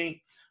of the paint.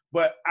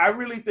 But I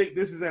really think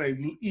this is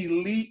an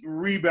elite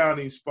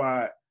rebounding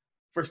spot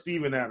for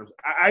Steven Adams.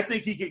 I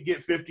think he could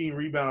get 15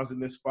 rebounds in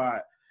this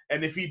spot.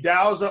 And if he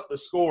dials up the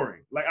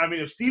scoring,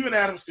 if Steven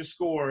Adams could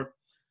score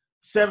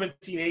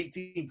 17,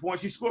 18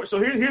 points, he scored. So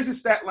here's his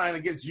stat line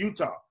against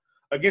Utah.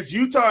 Against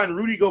Utah and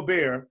Rudy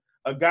Gobert,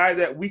 a guy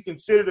that we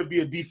consider to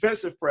be a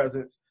defensive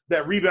presence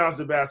that rebounds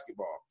the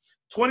basketball.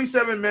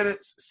 27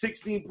 minutes,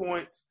 16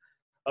 points,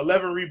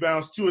 11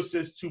 rebounds, 2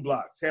 assists, 2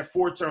 blocks. Had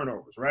 4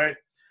 turnovers, right?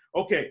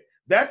 Okay,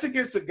 That's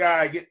against a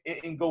guy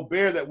in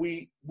Gobert that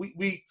we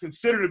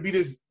consider to be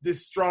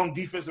this strong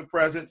defensive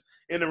presence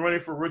in the running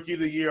for Rookie of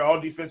the Year, all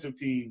defensive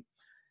team.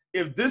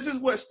 If this is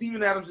what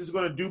Steven Adams is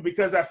going to do,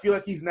 because I feel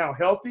like he's now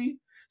healthy,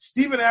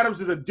 Steven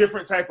Adams is a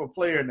different type of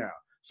player now.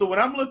 So when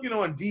I'm looking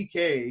on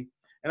DK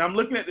and I'm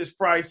looking at this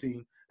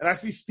pricing and I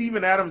see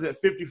Steven Adams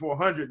at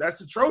 5,400, that's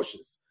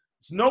atrocious.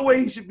 There's no way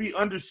he should be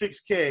under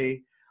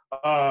 6K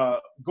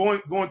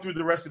going through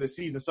the rest of the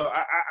season. So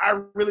I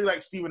really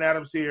like Steven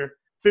Adams here,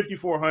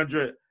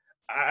 5,400.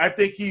 I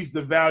think he's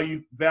the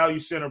value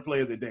center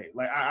play of the day.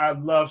 Like I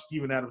love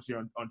Steven Adams here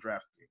on DraftKings.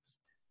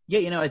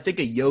 Yeah, I think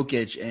a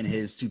Jokic and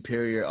his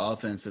superior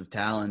offensive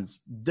talents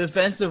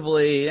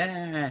defensively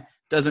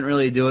doesn't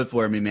really do it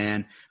for me,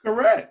 man.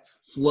 Correct.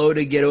 Slow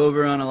to get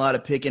over on a lot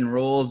of pick and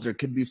rolls. There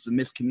could be some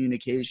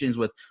miscommunications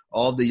with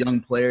all the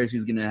young players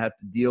he's going to have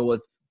to deal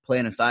with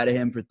playing aside of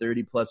him for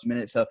 30-plus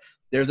minutes. So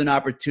there's an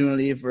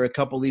opportunity for a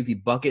couple easy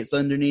buckets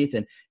underneath.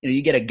 And,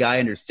 you get a guy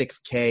under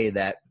 6K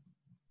that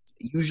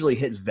usually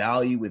hits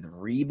value with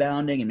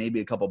rebounding and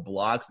maybe a couple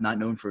blocks, not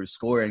known for his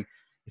scoring.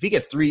 If he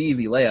gets 3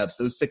 easy layups,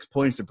 those 6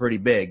 points are pretty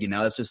big.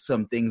 That's just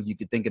some things you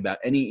could think about.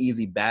 Any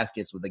easy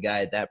baskets with a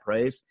guy at that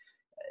price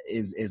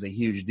is a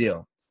huge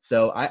deal.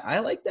 So I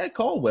like that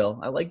call, Will.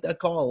 I like that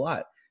call a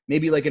lot.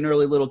 Maybe like an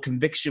early little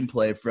conviction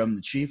play from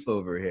the Chief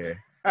over here.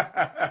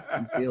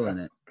 I'm feeling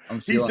it.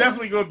 He's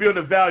definitely going to be on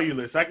the value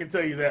list. I can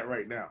tell you that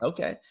right now.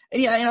 Okay.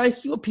 And I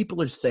see what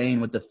people are saying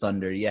with the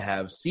Thunder. You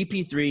have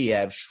CP3, you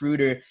have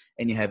Schroeder,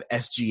 and you have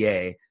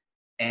SGA.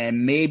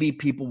 And maybe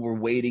people were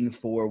waiting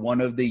for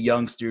one of the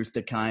youngsters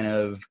to kind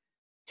of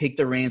take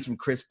the reins from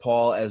Chris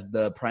Paul as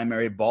the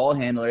primary ball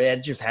handler.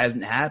 It just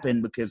hasn't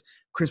happened because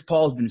Chris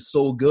Paul has been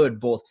so good,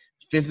 both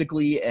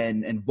physically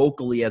and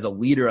vocally as a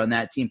leader on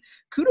that team.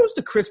 Kudos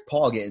to Chris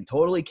Paul getting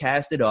totally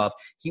casted off.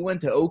 He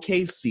went to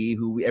OKC,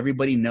 who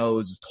everybody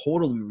knows is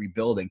totally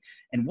rebuilding.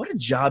 And what a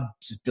job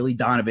Billy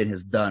Donovan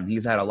has done.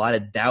 He's had a lot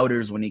of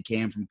doubters when he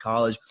came from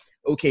college.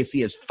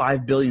 OKC has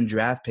 5 billion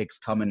draft picks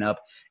coming up.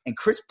 And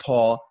Chris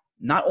Paul,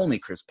 not only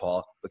Chris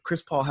Paul, but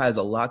Chris Paul has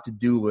a lot to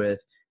do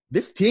with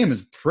this team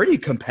is pretty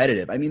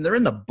competitive. I mean, they're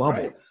in the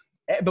bubble. Right.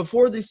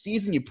 Before this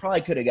season, you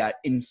probably could have got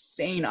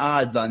insane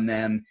odds on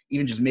them,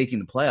 even just making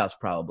the playoffs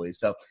probably.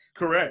 So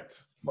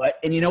correct.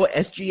 And you know what?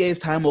 SGA's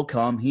time will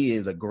come. He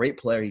is a great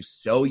player. He's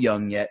so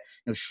young yet.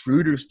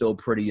 Schroeder's still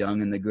pretty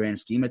young in the grand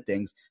scheme of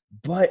things.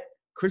 But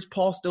Chris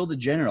Paul's still the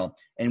general.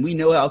 And we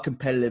know how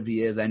competitive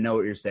he is. I know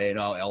what you're saying.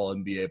 Oh, all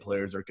NBA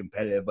players are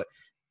competitive. But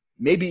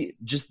maybe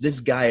just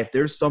this guy, if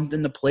there's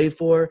something to play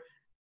for,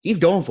 he's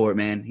going for it,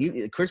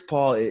 man. Chris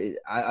Paul,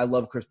 I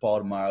love Chris Paul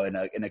tomorrow in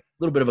a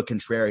little bit of a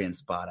contrarian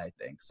spot, I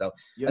think. So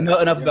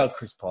enough about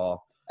Chris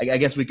Paul. I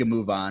guess we can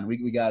move on.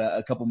 We got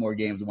a couple more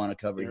games we want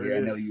to cover here. I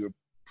know you were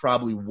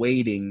probably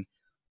waiting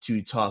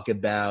to talk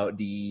about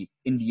the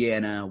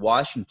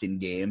Indiana-Washington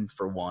game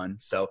for one.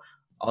 So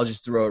I'll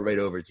just throw it right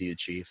over to you,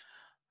 Chief.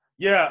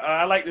 Yeah,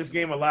 I like this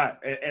game a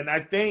lot. And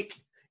I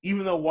think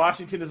even though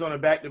Washington is on a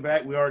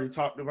back-to-back, we already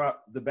talked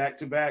about the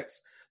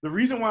back-to-backs. The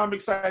reason why I'm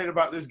excited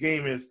about this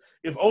game is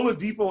if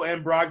Oladipo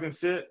and Brogdon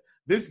sit,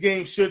 this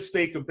game should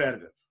stay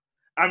competitive.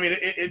 I mean,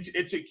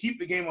 it should keep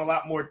the game a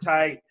lot more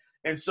tight.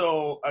 And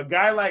so a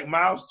guy like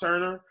Miles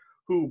Turner,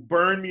 who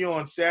burned me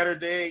on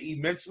Saturday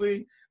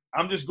immensely,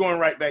 I'm just going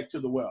right back to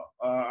the well.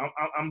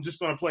 I'm just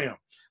going to play him.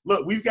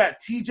 Look, we've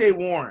got TJ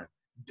Warren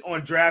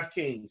on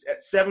DraftKings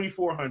at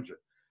 7,400.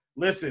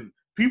 Listen,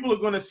 people are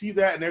going to see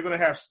that and they're going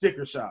to have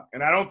sticker shock,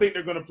 and I don't think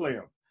they're going to play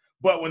him.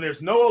 But when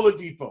there's no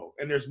Oladipo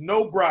and there's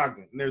no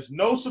Brogdon and there's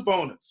no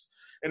Sabonis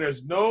and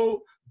there's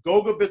no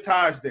Goga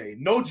Bitadze,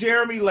 no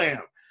Jeremy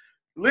Lamb,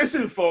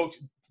 listen,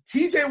 folks,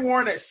 TJ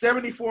Warren at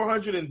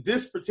 7,400 in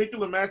this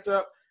particular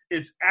matchup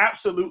is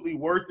absolutely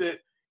worth it.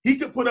 He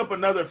could put up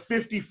another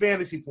 50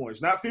 fantasy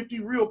points, not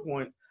 50 real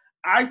points.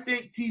 I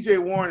think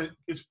TJ Warren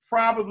is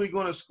probably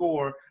going to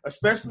score,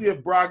 especially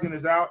if Brogdon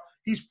is out.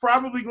 He's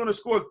probably going to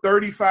score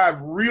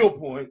 35 real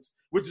points,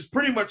 which is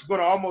pretty much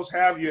going to almost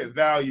have you at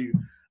value.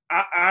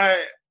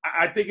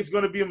 I think it's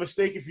going to be a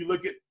mistake if you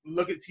look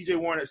at TJ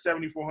Warren at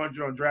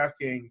 7,400 on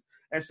DraftKings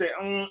and say,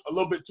 a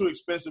little bit too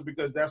expensive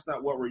because that's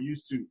not what we're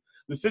used to.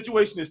 The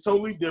situation is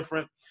totally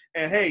different.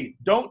 And, hey,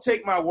 don't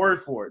take my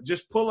word for it.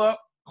 Just pull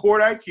up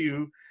Court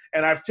IQ,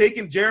 and I've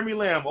taken Jeremy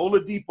Lamb,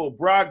 Oladipo,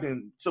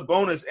 Brogdon,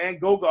 Sabonis,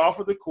 and Goga off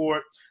of the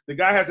court. The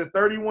guy has a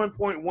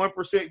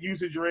 31.1%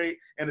 usage rate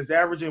and is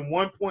averaging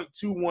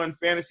 1.21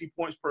 fantasy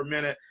points per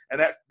minute,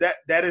 and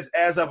that is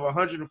as of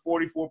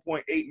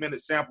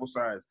 144.8-minute sample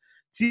size.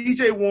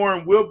 TJ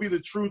Warren will be the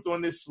truth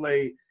on this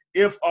slate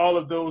if all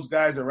of those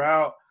guys are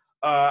out.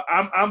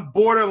 I'm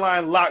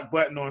borderline lock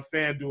button on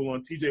FanDuel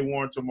on TJ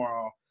Warren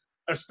tomorrow,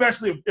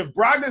 especially if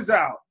Brogdon's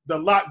out. The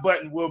lock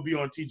button will be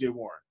on TJ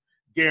Warren,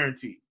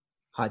 guaranteed.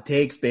 Hot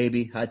takes,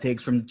 baby. Hot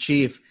takes from the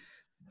Chief.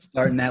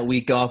 Starting that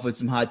week off with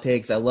some hot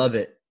takes. I love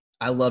it.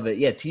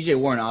 Yeah, TJ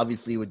Warren,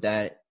 obviously, with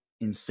that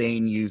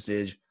insane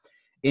usage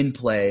in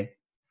play.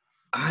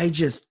 I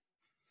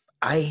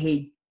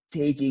hate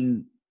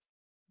taking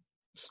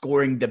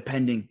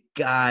scoring-dependent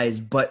guys,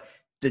 but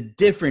the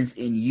difference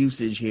in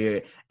usage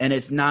here, and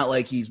it's not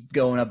like he's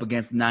going up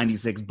against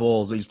 96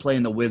 Bulls or he's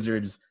playing the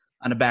Wizards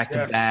on a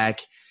back-to-back.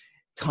 Yes.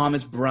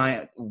 Thomas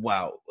Bryant,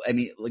 wow. I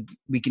mean, like,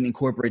 we can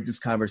incorporate this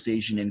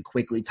conversation in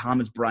quickly.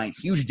 Thomas Bryant,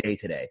 huge day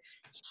today.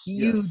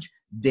 Huge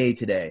day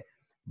today.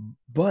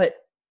 But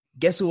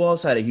guess who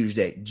else had a huge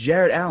day?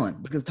 Jarrett Allen,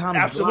 because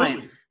Thomas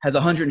Bryant has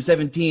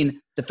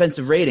 117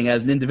 defensive rating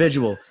as an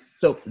individual.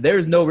 So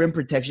there's no rim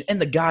protection, and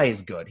the guy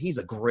is good. He's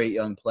a great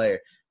young player.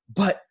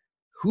 But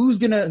who's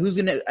gonna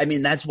I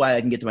mean, that's why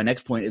I can get to my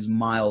next point is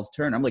Miles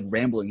Turner. I'm like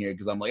rambling here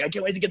because I'm like, I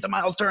can't wait to get to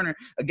Miles Turner,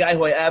 a guy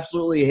who I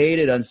absolutely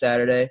hated on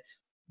Saturday.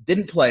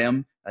 Didn't play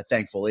him,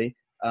 thankfully.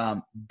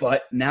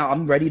 But now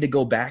I'm ready to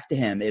go back to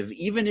him.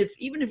 Even if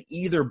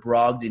either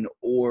Brogdon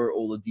or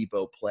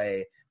Oladipo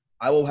play,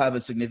 I will have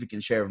a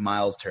significant share of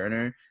Miles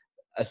Turner,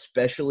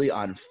 especially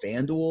on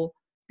FanDuel,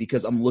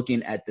 because I'm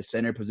looking at the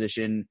center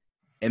position.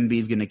 Embiid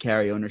is going to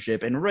carry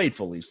ownership, and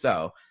rightfully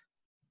so.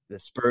 The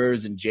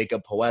Spurs and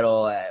Jacob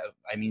Poeltl,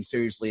 I mean,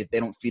 seriously, if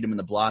they don't feed him in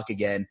the block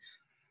again,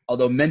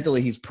 although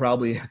mentally he's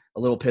probably a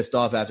little pissed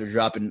off after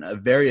dropping a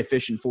very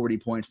efficient 40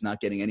 points,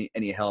 not getting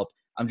any help.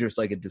 I'm just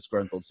like a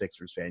disgruntled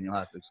Sixers fan. You'll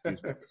have to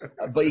excuse me.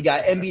 But you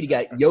got Embiid, you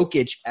got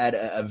Jokic at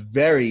a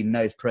very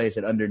nice price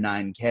at under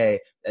 9K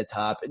at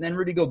top. And then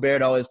Rudy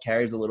Gobert always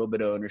carries a little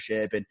bit of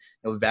ownership. And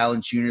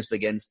Valanciunas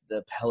against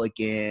the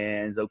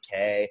Pelicans,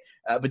 okay.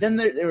 But then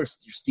there was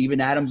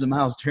Steven Adams and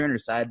Miles Turner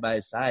side by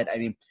side. I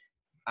mean,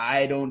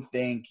 I don't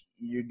think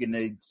you're going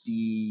to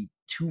see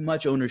too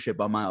much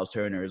ownership on Miles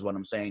Turner is what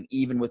I'm saying,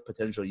 even with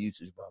potential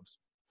usage bumps.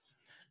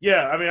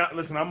 Yeah, I mean,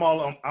 listen, I'm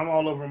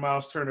all over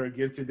Miles Turner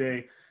again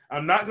today.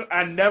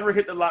 I never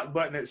hit the lock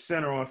button at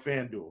center on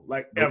FanDuel,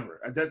 like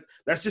ever.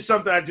 That's just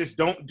something I just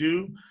don't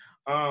do.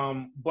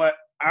 But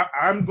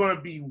I'm going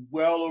to be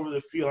well over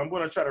the field. I'm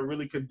going to try to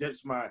really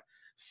condense my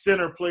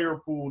center player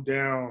pool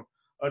down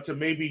to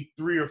maybe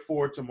 3 or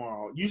 4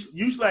 tomorrow.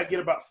 Usually I get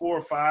about 4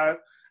 or 5.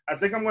 I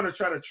think I'm going to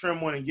try to trim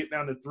one and get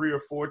down to 3 or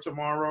 4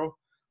 tomorrow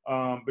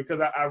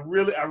because I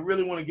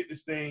really want to get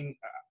this thing.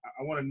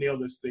 I want to nail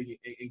this thing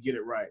and get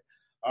it right.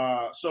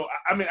 So,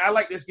 I mean, I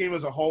like this game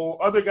as a whole.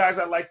 Other guys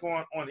I like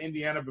on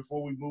Indiana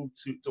before we move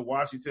to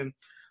Washington.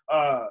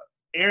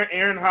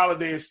 Aaron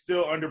Holiday is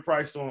still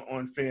underpriced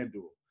on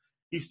FanDuel.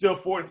 He's still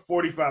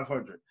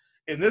 4,500.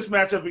 In this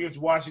matchup against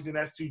Washington,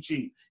 that's too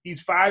cheap.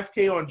 He's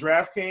 5K on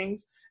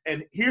DraftKings.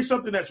 And here's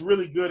something that's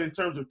really good in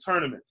terms of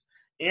tournaments.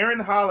 Aaron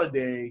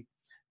Holiday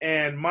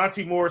and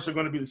Monty Morris are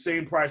going to be the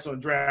same price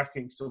on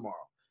DraftKings tomorrow.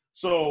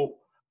 So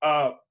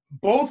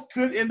both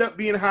could end up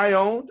being high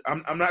owned.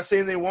 I'm not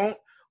saying they won't.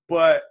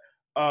 But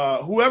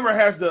whoever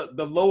has the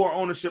lower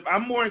ownership,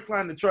 I'm more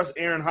inclined to trust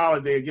Aaron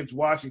Holiday against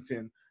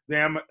Washington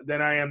than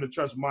I am to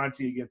trust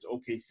Monty against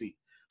OKC.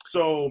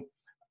 So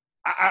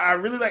I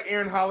really like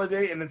Aaron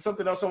Holiday. And then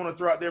something else I want to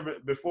throw out there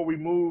before we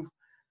move.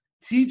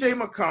 TJ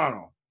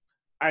McConnell.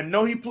 I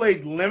know he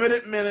played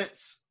limited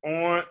minutes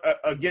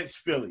against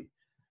Philly.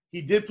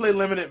 He did play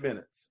limited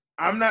minutes.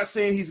 I'm not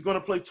saying he's going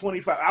to play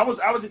 25. I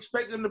was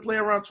expecting him to play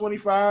around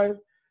 25, and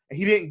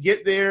he didn't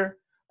get there.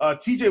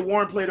 TJ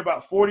Warren played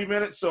about 40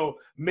 minutes, so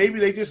maybe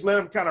they just let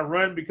him kind of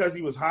run because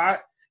he was hot.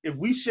 If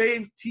we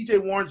shave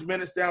TJ Warren's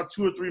minutes down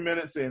 2 or 3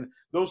 minutes and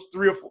those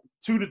 2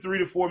 to 3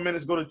 to 4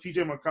 minutes go to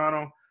TJ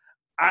McConnell,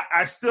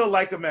 I still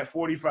like him at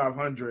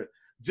 4,500.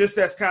 Just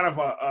as kind of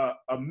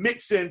a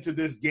mix into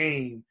this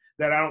game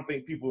that I don't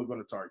think people are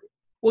going to target.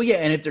 Well, yeah,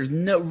 and if there's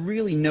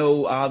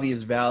no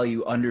obvious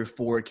value under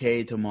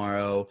 4K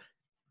tomorrow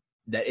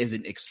that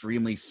isn't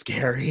extremely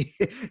scary,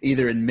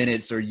 either in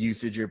minutes or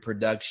usage or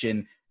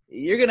production,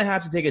 you're going to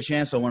have to take a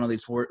chance on one of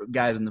these 4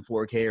 guys in the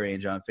 4K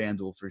range on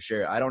FanDuel for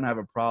sure. I don't have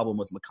a problem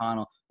with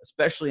McConnell,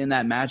 especially in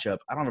that matchup.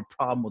 I don't have a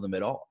problem with him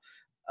at all.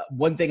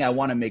 One thing I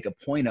want to make a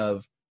point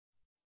of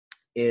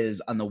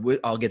is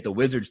I'll get the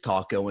Wizards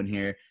talk going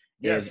here.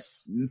 Yes.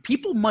 Is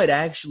people might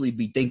actually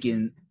be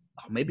thinking,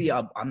 oh, maybe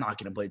I'm not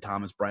going to play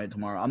Thomas Bryant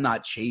tomorrow. I'm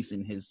not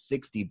chasing his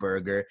 60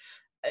 burger.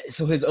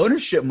 So his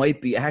ownership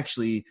might be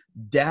actually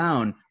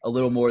down a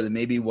little more than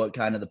maybe what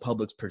kind of the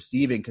public's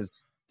perceiving, because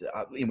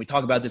we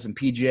talk about this in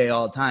PGA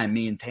all the time,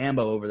 me and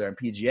Tambo over there in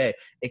PGA.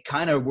 It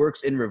kind of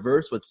works in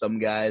reverse with some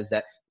guys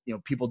that,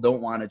 people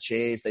don't want to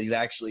chase, that he's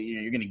actually,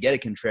 you're going to get a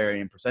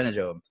contrarian percentage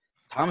of him.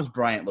 Thomas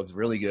Bryant looks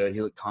really good.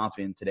 He looked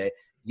confident today.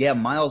 Yeah,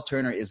 Miles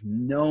Turner is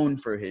known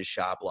for his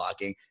shot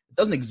blocking. It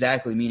doesn't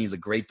exactly mean he's a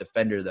great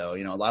defender, though.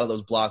 A lot of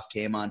those blocks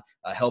came on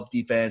help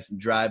defense and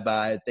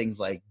drive-by, things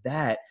like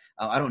that.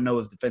 I don't know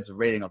his defensive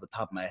rating off the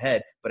top of my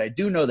head, but I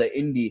do know that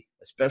Indy,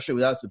 especially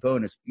without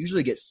Sabonis,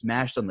 usually gets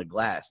smashed on the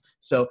glass.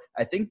 So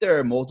I think there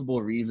are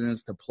multiple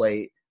reasons to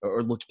play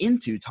or look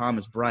into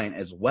Thomas Bryant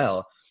as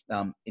well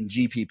in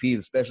GPPs,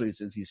 especially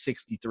since he's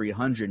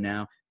 6,300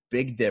 now.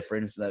 Big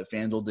difference that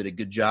FanDuel did a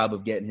good job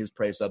of getting his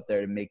price up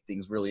there to make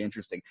things really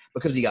interesting,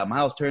 because you got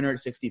Miles Turner at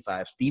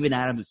 65, Steven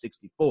Adams at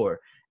 64,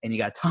 and you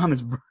got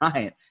Thomas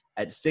Bryant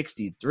at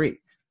 63.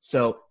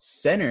 So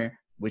center,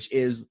 which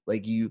is,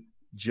 like you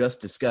just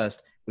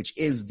discussed, which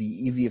is the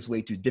easiest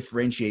way to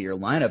differentiate your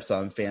lineups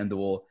on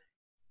FanDuel,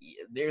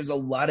 there's a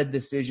lot of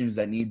decisions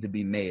that need to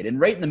be made. And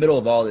right in the middle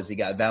of all this, he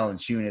got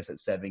Valanciunas at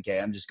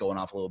 7K. I'm just going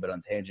off a little bit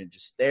on tangent,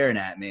 just staring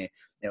at me,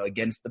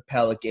 against the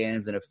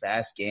Pelicans in a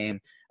fast game.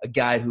 A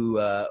guy who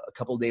a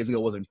couple of days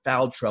ago was in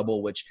foul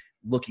trouble, which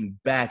looking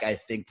back, I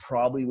think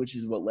probably which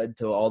is what led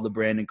to all the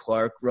Brandon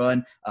Clark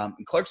run.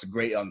 And Clark's a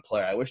great young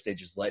player. I wish they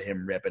just let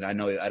him rip. And I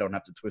know I don't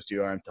have to twist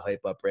your arm to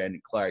hype up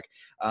Brandon Clark.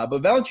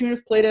 But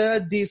Valanciunas played a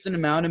decent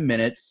amount of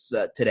minutes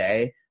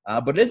today.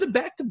 But it is a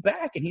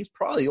back-to-back, and he's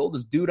probably the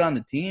oldest dude on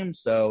the team.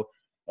 So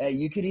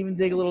you could even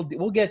dig a little –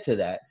 we'll get to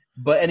that.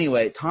 But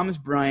anyway, Thomas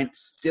Bryant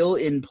still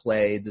in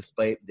play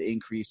despite the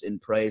increase in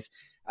price.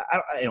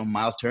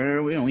 Miles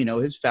Turner, we know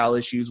his foul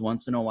issues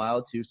once in a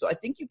while too. So I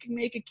think you can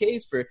make a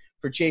case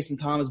for chasing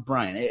Thomas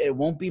Bryant. It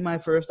won't be my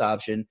first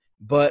option,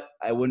 but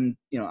I wouldn't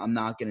 – I'm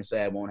not going to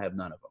say I won't have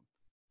none of them.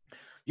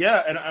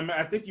 Yeah, and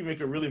I think you make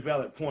a really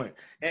valid point.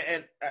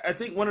 And I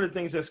think one of the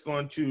things that's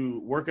going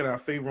to work in our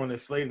favor on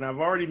this slate, and I've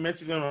already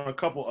mentioned it on a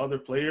couple other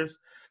players,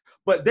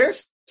 but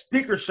there's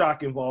sticker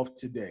shock involved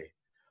today.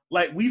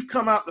 Like, we've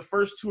come out the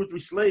first 2 or 3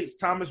 slates,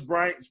 Thomas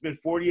Bryant's been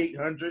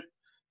 4,800,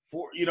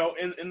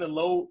 in the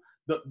low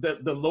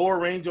the lower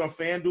range on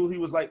FanDuel, he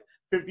was like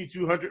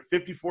 5,200,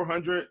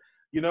 5,400,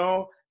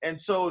 and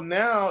so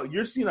now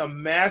you're seeing a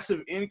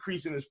massive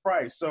increase in his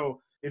price.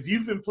 So if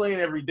you've been playing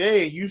every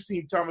day and you've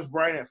seen Thomas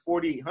Bryant at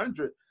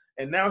 4,800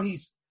 and now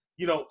he's,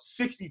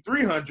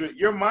 6,300,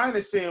 your mind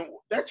is saying,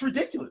 that's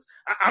ridiculous.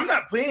 I'm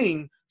not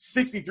paying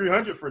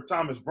 6,300 for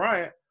Thomas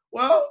Bryant.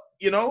 Well,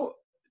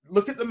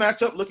 look at the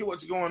matchup, look at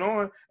what's going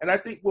on. And I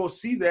think we'll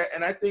see that.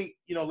 And I think,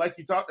 like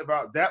you talked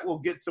about, that will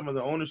get some of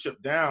the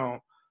ownership down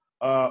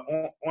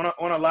on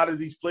a lot of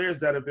these players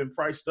that have been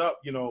priced up,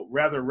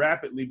 rather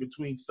rapidly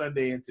between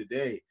Sunday and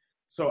today.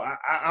 So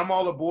I'm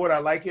all aboard. I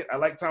like it. I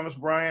like Thomas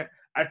Bryant.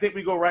 I think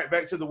we go right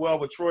back to the well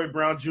with Troy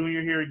Brown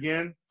Jr. here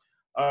again.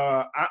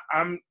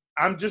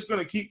 I'm just going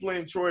to keep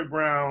playing Troy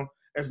Brown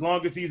as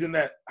long as he's in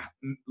that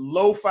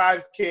low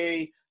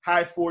 5K,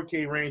 high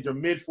 4K range or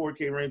mid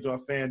 4K range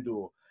on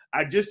FanDuel.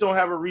 I just don't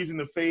have a reason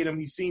to fade him.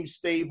 He seems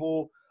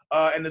stable.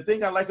 And the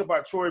thing I like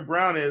about Troy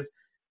Brown is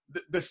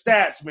the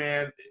stats,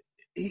 man.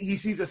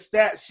 He's a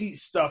stat sheet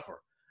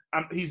stuffer.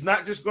 He's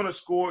not just going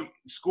to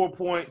score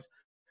points.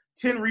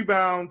 10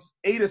 rebounds,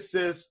 8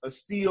 assists, a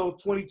steal,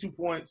 22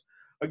 points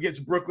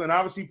against Brooklyn.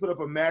 Obviously put up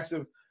a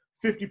massive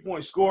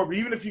 50-point score. But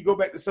even if you go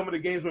back to some of the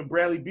games when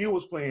Bradley Beal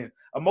was playing,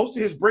 most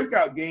of his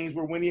breakout games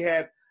were when he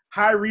had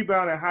high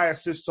rebound and high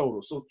assist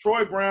total. So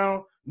Troy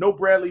Brown, no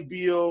Bradley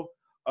Beal.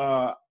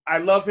 I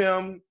love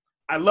him.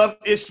 I love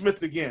Ish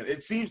Smith again.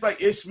 It seems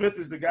like Ish Smith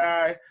is the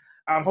guy.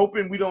 I'm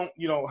hoping we don't,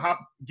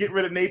 get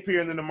rid of Napier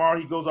and then tomorrow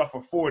he goes off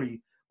for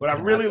 40. But I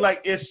really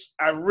like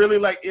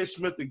Ish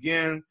Smith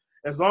again.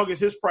 As long as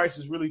his price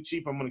is really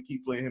cheap, I'm going to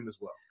keep playing him as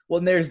well. Well,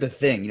 and there's the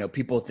thing,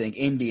 people think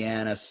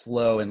Indiana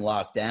slow and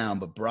locked down,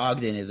 but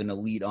Brogdon is an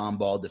elite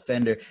on-ball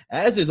defender,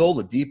 as is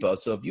Oladipo.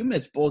 So if you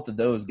miss both of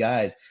those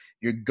guys,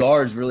 your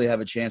guards really have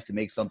a chance to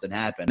make something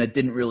happen. That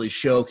didn't really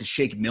show because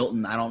Shake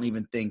Milton, I don't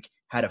even think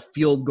had a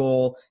field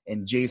goal,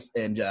 and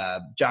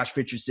Josh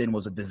Richardson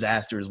was a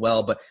disaster as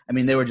well. But,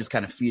 they were just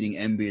kind of feeding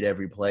Embiid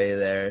every play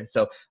there.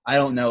 So I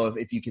don't know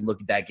if you can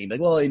look at that game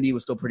like, well, Indy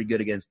was still pretty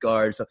good against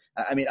guards. So,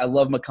 I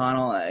love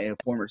McConnell, a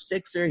former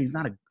Sixer. He's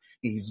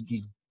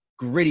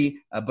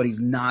gritty, but he's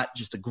not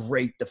just a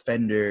great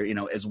defender,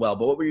 as well.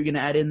 But what were you going to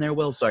add in there,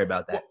 Will? Sorry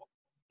about that. Well,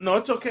 no,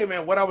 it's okay,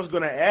 man. What I was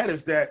going to add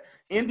is that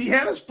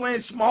Indiana's playing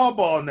small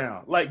ball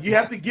now. Like, you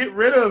have to get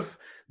rid of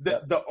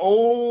the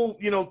old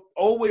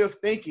way of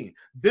thinking.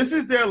 This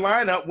is their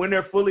lineup when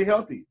they're fully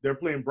healthy. They're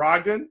playing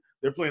Brogdon.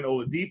 They're playing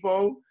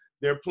Oladipo.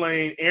 They're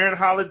playing Aaron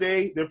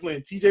Holiday. They're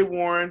playing TJ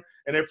Warren,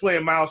 and they're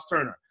playing Miles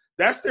Turner.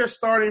 That's their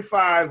starting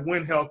 5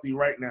 when healthy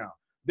right now.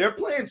 They're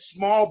playing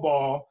small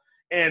ball,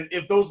 and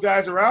if those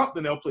guys are out,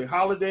 then they'll play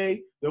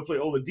Holiday. They'll play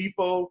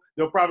Oladipo.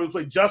 They'll probably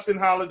play Justin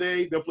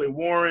Holiday. They'll play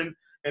Warren,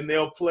 and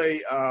they'll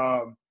play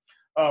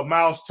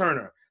Miles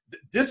Turner.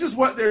 This is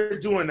what they're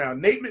doing now.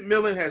 Nate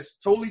McMillan has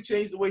totally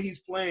changed the way he's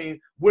playing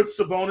with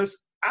Sabonis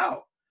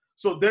out.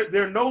 So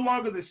they're no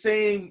longer the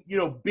same,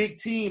 big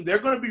team. They're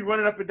going to be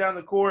running up and down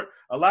the court,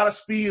 a lot of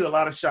speed, a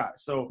lot of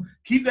shots. So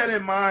keep that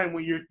in mind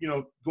when you're,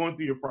 going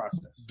through your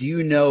process. Do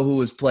you know who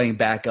was playing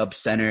backup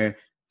center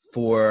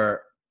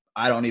for –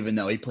 I don't even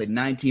know. He played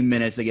 19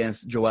 minutes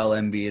against Joel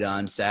Embiid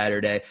on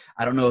Saturday.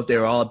 I don't know if they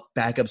were all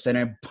backup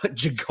center, but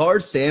Jagar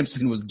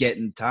Sampson was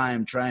getting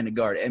time trying to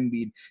guard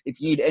Embiid.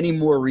 If you need any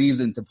more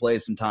reason to play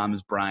some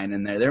Thomas Bryant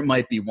in there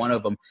might be one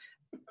of them.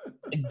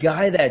 A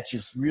guy that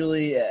just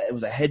really it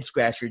was a head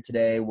scratcher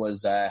today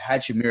was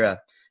Hachimura.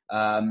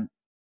 A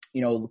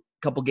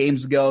couple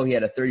games ago, he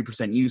had a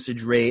 30%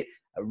 usage rate.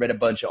 I read a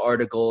bunch of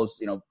articles,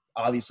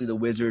 Obviously, the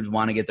Wizards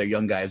want to get their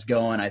young guys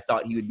going. I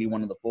thought he would be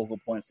one of the focal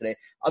points today.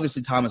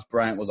 Obviously, Thomas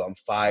Bryant was on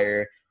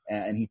fire,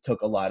 and he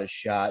took a lot of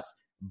shots.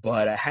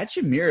 But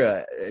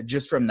Hachimura,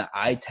 just from the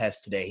eye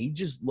test today, he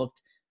just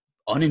looked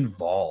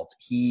uninvolved.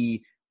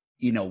 He,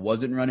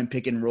 wasn't running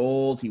pick and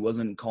rolls. He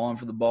wasn't calling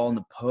for the ball in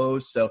the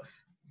post. So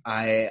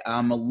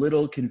I'm a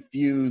little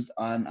confused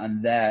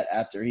on that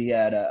after he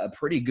had a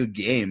pretty good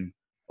game.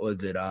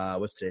 Was it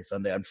what's today,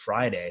 Sunday? On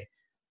Friday.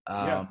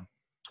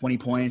 20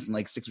 points and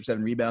like 6 or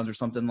 7 rebounds or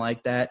something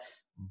like that.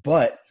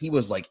 But he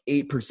was like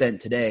 8%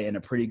 today in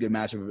a pretty good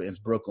matchup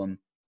against Brooklyn.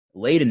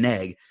 Laid an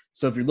egg.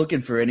 So if you're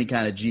looking for any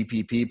kind of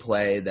GPP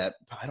play that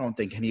I don't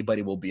think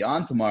anybody will be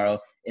on tomorrow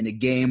in a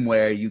game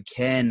where you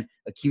can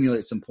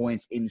accumulate some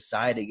points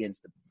inside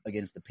against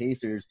the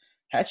Pacers,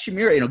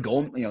 Hachimura,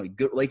 going,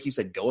 like you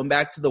said, going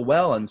back to the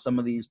well on some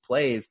of these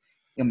plays.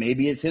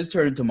 Maybe it's his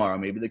turn tomorrow.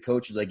 Maybe the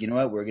coach is like, you know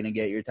what, we're going to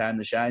get your time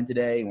to shine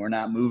today. We're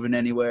not moving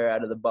anywhere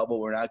out of the bubble.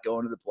 We're not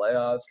going to the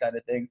playoffs kind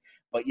of thing.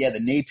 But, yeah,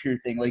 the Napier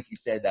thing, like you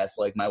said, that's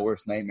like my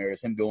worst nightmare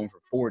is him going for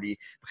 40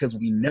 because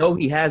we know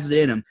he has it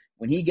in him.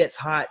 When he gets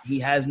hot, he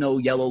has no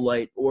yellow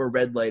light or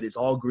red light. It's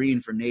all green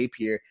for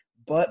Napier.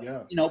 But,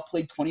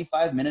 played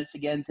 25 minutes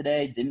again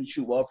today, didn't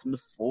shoot well from the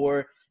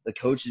floor. The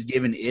coach is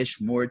giving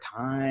Ish more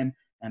time.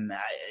 And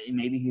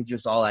maybe he's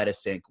just all out of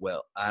sync.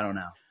 Well, I don't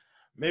know.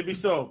 Maybe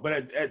so,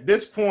 but at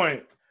this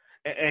point,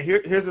 and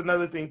here's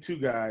another thing too,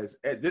 guys.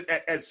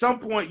 At some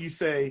point, you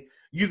say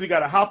you either got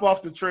to hop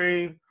off the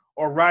train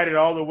or ride it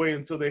all the way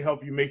until they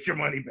help you make your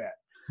money back.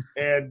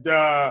 And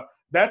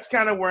that's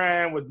kind of where I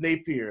am with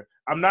Napier.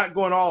 I'm not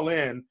going all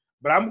in,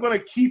 but I'm going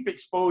to keep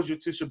exposure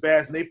to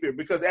Shabazz Napier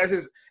because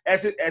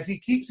as he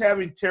keeps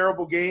having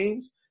terrible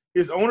games,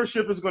 his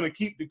ownership is going to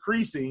keep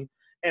decreasing.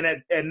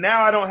 And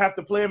now I don't have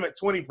to play him at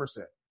 20%.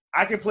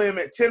 I can play him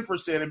at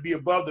 10% and be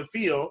above the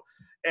field.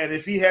 And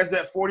if he has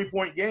that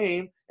 40-point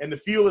game and the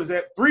field is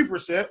at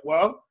 3%,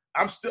 well,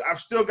 I've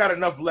still got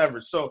enough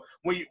leverage. So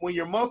when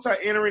you're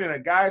multi-entering and a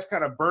guy's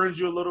kind of burns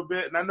you a little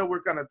bit, and I know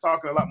we're kind of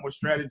talking a lot more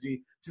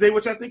strategy today,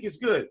 which I think is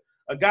good.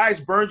 A guy's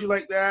burned you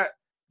like that,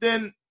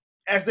 then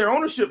as their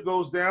ownership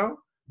goes down,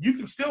 you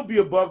can still be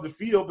above the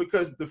field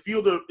because the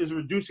field is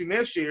reducing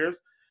their shares.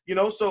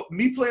 So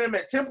me playing them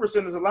at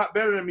 10% is a lot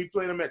better than me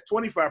playing them at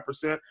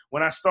 25%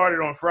 when I started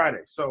on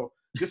Friday. So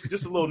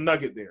just a little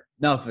nugget there.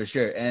 No, for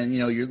sure. And,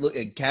 you're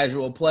looking at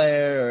casual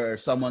player or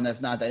someone that's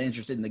not that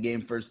interested in the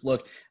game first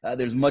look.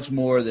 There's much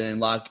more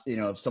than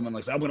if someone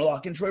like, I'm going to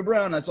lock in Troy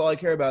Brown. That's all I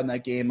care about in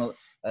that game.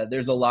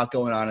 There's a lot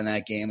going on in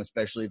that game,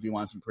 especially if you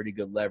want some pretty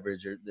good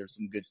leverage or there's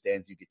some good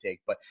stands you could take.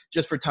 But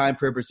just for time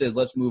purposes,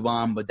 let's move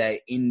on. But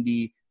that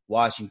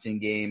Indy-Washington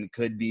game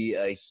could be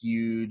a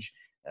huge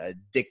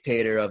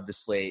dictator of the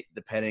slate,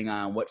 depending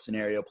on what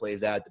scenario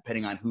plays out,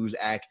 depending on who's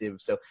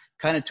active. So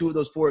kind of two of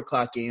those 4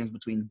 o'clock games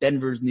between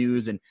Denver's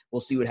news and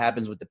we'll see what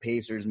happens with the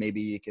Pacers. Maybe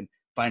you can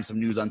find some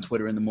news on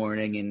Twitter in the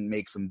morning and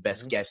make some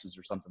best guesses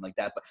or something like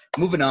that. But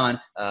moving on,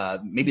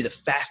 maybe the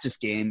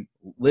fastest game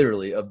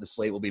literally of the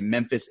slate will be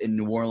Memphis and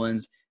New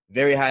Orleans.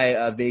 Very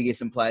high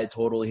Vegas implied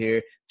total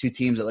here. 2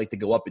 teams that like to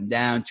go up and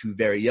down, 2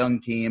 very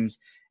young teams,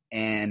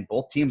 and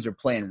both teams are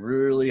playing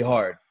really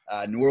hard.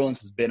 New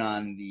Orleans has been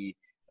on the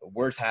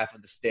worst half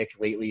of the stick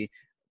lately.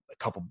 A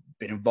couple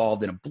been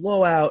involved in a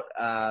blowout,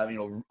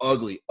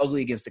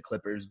 ugly against the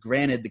Clippers.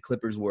 Granted, the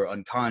Clippers were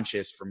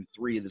unconscious from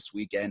 3 this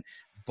weekend,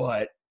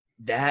 but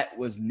that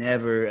was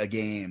never a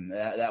game.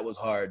 That was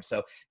hard.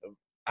 So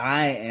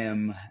I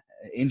am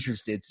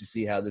interested to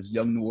see how this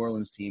young New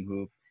Orleans team,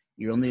 who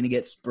you're only going to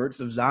get spurts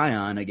of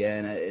Zion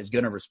again, is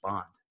going to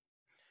respond.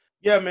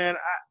 Yeah, man.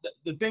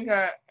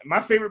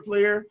 My favorite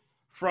player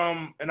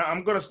and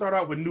I'm going to start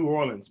out with New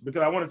Orleans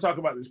because I want to talk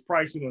about this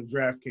pricing on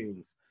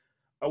DraftKings,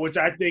 which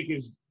I think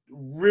is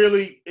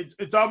really,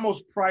 it's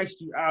almost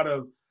priced you out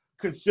of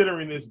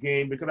considering this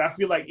game because I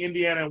feel like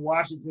Indiana and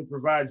Washington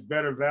provides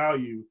better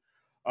value.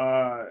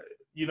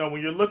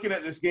 When you're looking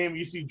at this game,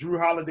 you see Drew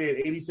Holiday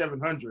at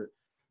 8,700.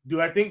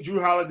 Do I think Drew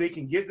Holiday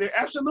can get there?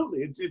 Absolutely.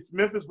 It's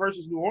Memphis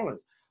versus New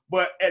Orleans.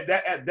 But at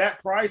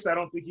that price, I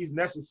don't think he's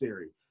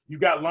necessary. You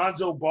got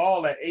Lonzo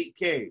Ball at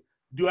 8K.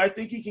 Do I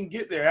think he can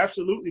get there?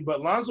 Absolutely.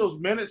 But Lonzo's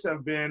minutes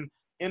have been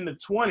in the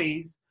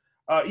 20s.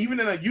 Even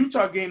in a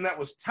Utah game that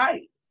was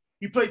tight,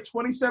 he played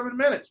 27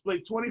 minutes,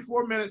 played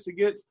 24 minutes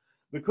against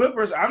the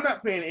Clippers. I'm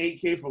not paying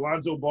 8K for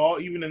Lonzo Ball,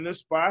 even in this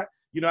spot.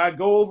 I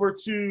go over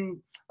to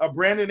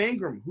Brandon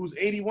Ingram, who's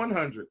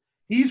 8,100.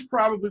 He's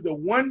probably the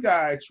one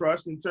guy I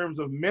trust in terms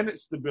of minute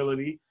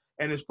stability,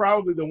 and is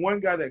probably the one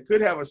guy that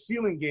could have a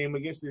ceiling game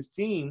against this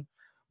team.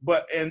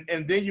 But and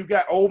then you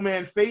got old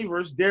man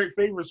Favors, Derek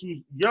Favors,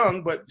 who's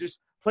young but just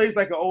plays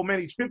like an old man.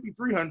 He's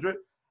 5,300.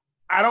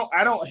 I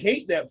don't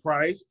hate that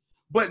price,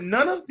 but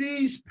none of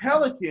these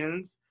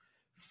Pelicans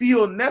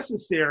feel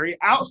necessary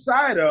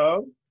outside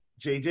of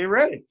JJ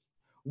Redick.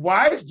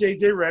 Why is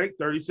JJ Redick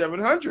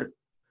 3,700?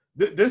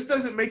 This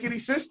doesn't make any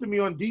sense to me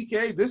on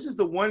DK. This is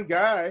the one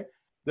guy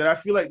that I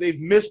feel like they've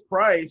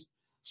mispriced.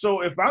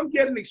 So if I'm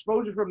getting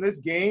exposure from this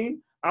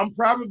game, I'm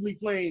probably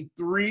playing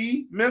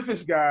 3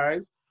 Memphis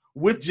guys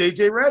with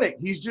JJ Redick.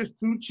 He's just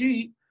too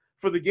cheap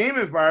for the game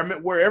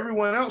environment where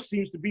everyone else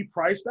seems to be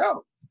priced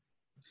out.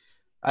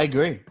 I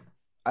agree.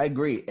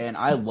 And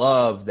I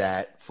love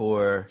that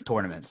for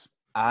tournaments.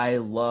 I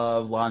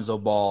love Lonzo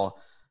Ball.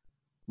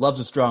 Love's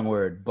a strong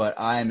word, but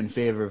I am in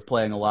favor of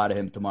playing a lot of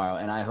him tomorrow.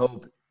 And I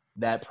hope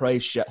that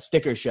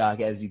sticker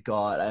shock, as you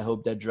call it. I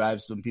hope that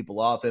drives some people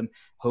off him.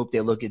 Hope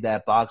they look at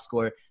that box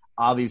score.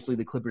 Obviously,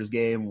 the Clippers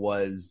game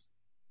was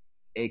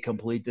a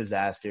complete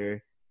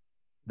disaster.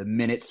 The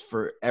minutes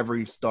for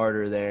every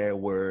starter there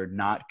were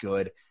not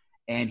good.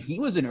 And he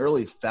was in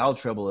early foul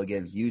trouble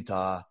against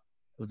Utah.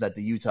 It was at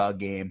the Utah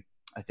game,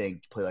 I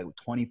think, played like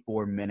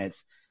 24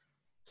 minutes.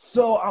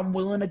 So I'm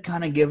willing to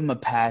kind of give him a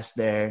pass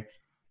there.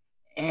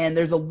 And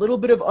there's a little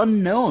bit of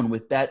unknown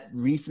with that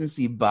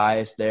recency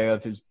bias there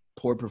of his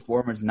poor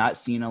performance, not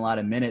seeing a lot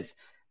of minutes.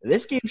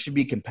 This game should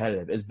be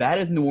competitive. As bad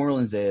as New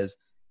Orleans is,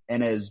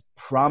 and as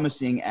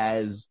promising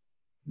as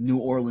New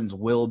Orleans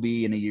will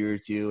be in a year or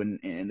two,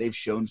 and they've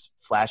shown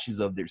flashes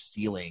of their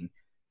ceiling,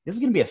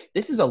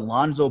 this is a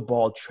Lonzo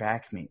Ball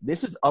track meet.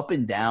 This is up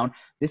and down.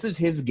 This is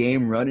his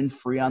game, running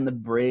free on the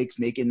breaks,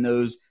 making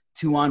those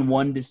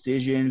 2-on-1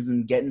 decisions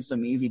and getting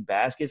some easy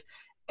baskets.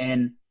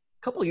 And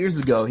a couple of years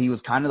ago, he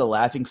was kind of the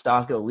laughing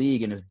stock of the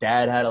league, and his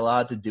dad had a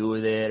lot to do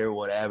with it or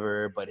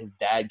whatever. But his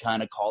dad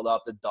kind of called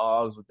off the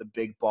dogs with the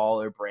big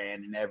baller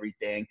brand and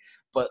everything.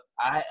 But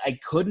I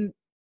couldn't.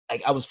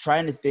 I was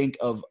trying to think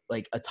of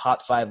like a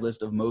top 5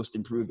 list of most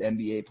improved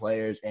NBA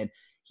players, and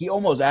he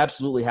almost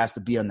absolutely has to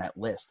be on that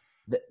list.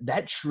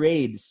 That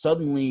trade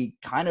suddenly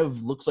kind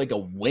of looks like a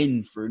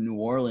win for New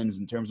Orleans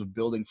in terms of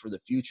building for the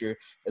future,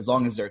 as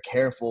long as they're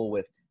careful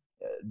with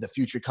the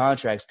future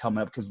contracts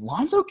coming up, because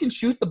Lonzo can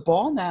shoot the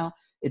ball now.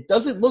 It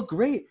doesn't look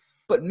great,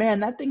 but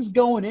man, that thing's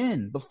going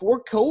in.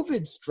 Before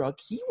COVID struck,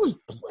 he was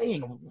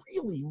playing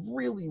really,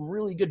 really,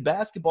 really good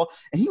basketball,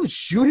 and he was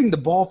shooting the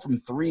ball from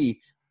 3.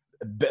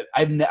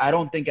 I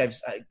don't think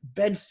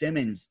Ben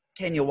Simmons,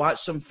 can you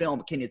watch some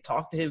film? Can you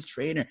talk to his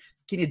trainer?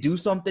 Can you do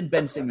something,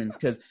 Ben Simmons?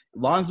 Because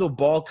Lonzo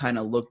Ball kind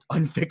of looked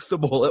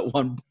unfixable at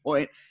one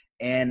point,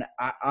 and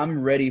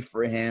I'm ready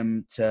for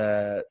him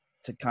to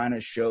kind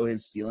of show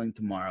his ceiling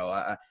tomorrow.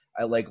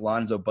 I like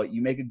Lonzo, but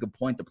you make a good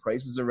point. The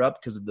prices are up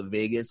because of the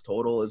Vegas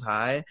total is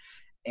high,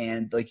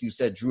 and like you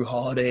said, Drew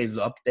Holiday is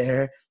up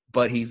there.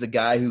 But he's a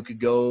guy who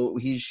could go –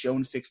 he's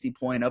shown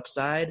 60-point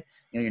upside.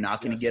 You're not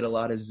going to get a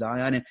lot of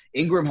Zion. And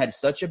Ingram had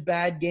such a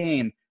bad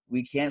game.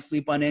 We can't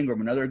sleep on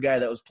Ingram, another guy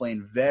that was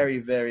playing very,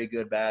 very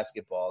good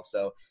basketball.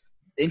 So,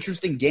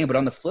 interesting game. But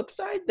on the flip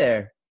side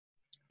there,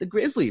 the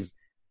Grizzlies,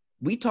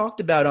 we talked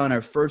about on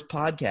our first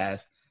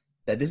podcast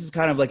that this is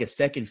kind of like a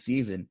second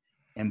season.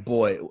 And,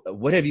 boy,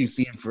 what have you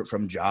seen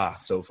from Ja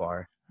so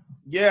far?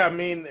 Yeah, I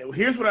mean,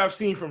 here's what I've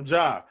seen from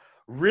Ja.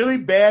 Really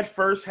bad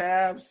first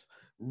halves.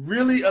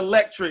 Really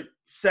electric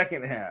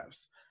second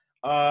halves.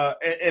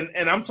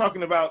 And I'm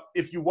talking about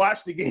if you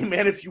watch the game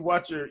and if you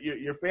watch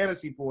your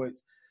fantasy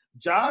points,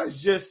 Ja is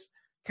just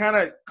kind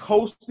of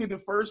coasting the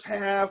first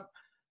half.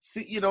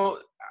 See,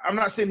 I'm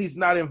not saying he's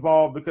not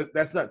involved because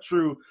that's not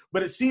true,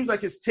 but it seems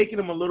like it's taking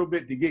him a little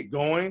bit to get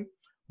going.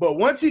 But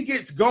once he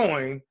gets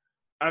going,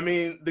 I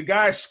mean, the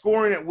guy's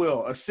scoring at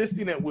will,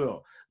 assisting at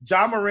will.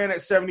 Ja Morant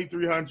at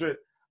 7,300.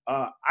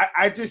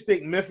 I just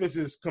think Memphis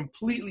is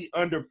completely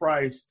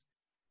underpriced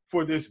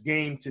for this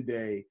game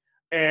today.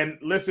 And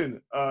listen,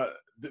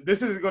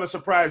 this isn't going to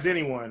surprise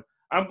anyone.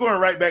 I'm going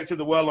right back to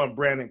the well on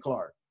Brandon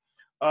Clark.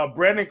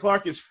 Brandon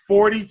Clark is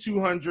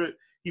 4,200.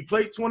 He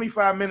played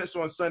 25 minutes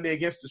on Sunday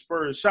against the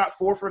Spurs, shot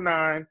 4 for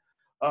 9,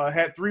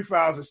 had 3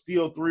 fouls, a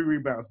steal, 3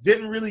 rebounds.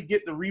 Didn't really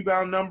get the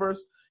rebound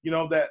numbers,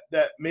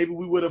 that maybe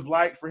we would have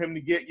liked for him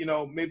to get,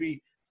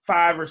 maybe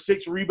 5 or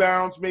 6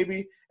 rebounds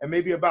maybe, and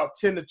maybe about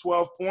 10 to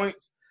 12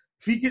 points.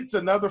 If he gets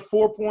another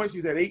 4 points,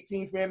 he's at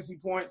 18 fantasy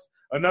points,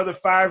 another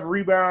 5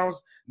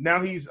 rebounds. Now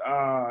he's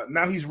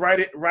right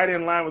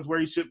in line with where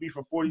he should be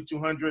for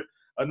 4,200.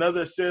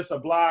 Another assist, a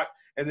block,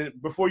 and then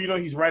before you know,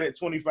 he's right at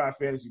 25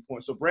 fantasy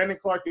points. So Brandon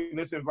Clark in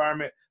this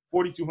environment,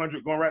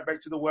 4,200, going right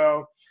back to the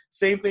well.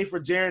 Same thing for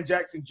Jaren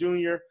Jackson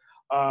Jr.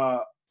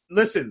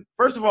 Listen,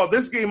 first of all,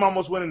 this game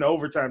almost went into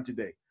overtime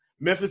today.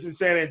 Memphis and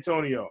San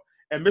Antonio.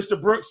 And Mr.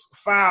 Brooks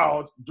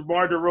fouled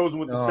DeMar DeRozan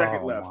with the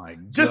second left.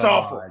 Just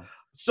awful.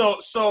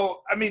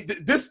 So I mean,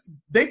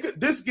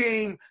 this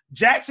game,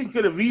 Jackson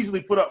could have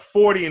easily put up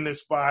 40 in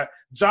this spot.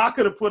 Ja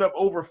could have put up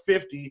over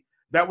 50.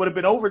 That would have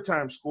been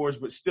overtime scores,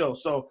 but still.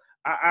 So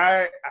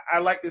I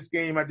like this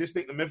game. I just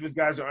think the Memphis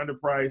guys are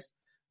underpriced.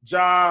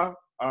 Ja,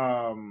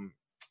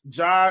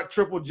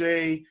 Triple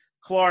J,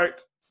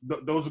 Clark,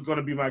 those are going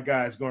to be my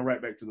guys going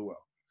right back to the well.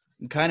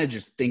 I'm kind of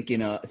just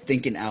thinking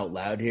out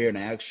loud here, and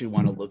I actually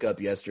want to look up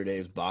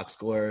yesterday's box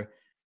score.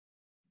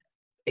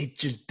 It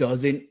just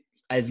doesn't.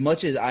 As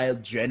much as I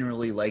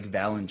generally like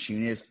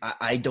Valanciunas,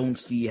 I don't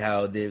see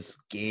how this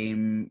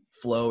game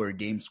flow or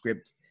game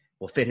script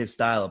will fit his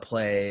style of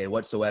play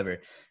whatsoever.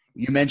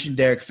 You mentioned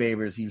Derek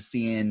Favors. He's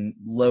seeing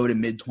low to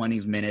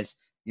mid-20s minutes.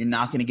 You're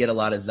not going to get a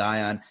lot of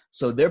Zion.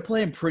 So they're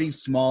playing pretty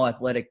small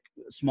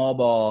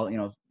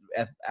ball,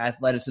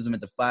 athleticism at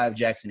the 5.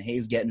 Jackson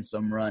Hayes getting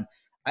some run.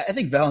 I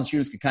think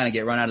Valanciunas could kind of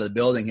get run out of the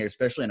building here,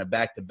 especially in a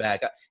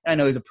back-to-back. I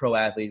know he's a pro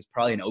athlete. He's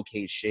probably in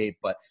okay shape,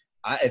 but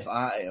if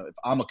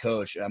I'm a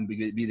coach, I'm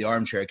going to be the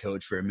armchair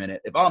coach for a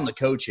minute. If I'm the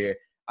coach here,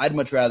 I'd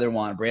much rather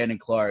want Brandon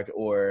Clark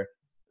or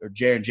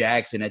Jaren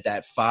Jackson at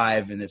that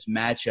 5 in this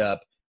matchup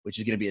which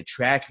is going to be a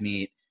track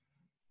meet,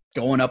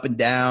 going up and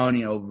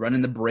down,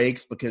 running the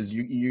brakes, because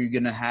you're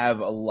going to have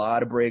a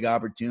lot of break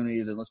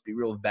opportunities. And let's be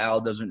real, Val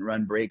doesn't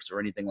run brakes or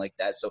anything like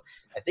that. So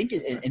I think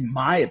in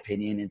my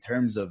opinion, in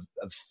terms of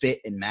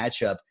fit and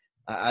matchup,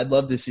 I'd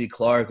love to see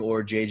Clark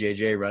or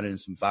JJJ running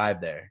some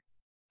 5 there.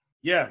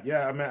 Yeah.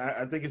 I mean,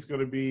 I think it's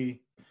going to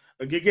be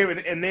a good game,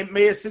 and they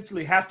may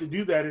essentially have to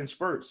do that in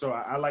spurts. So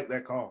I like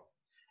that call.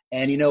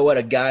 And you know what?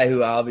 A guy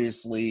who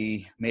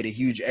obviously made a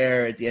huge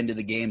error at the end of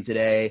the game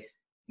today,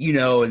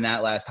 in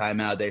that last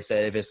timeout, they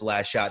said, if it's the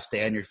last shot,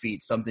 stay on your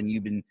feet, something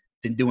you've been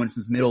doing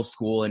since middle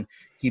school. And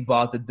he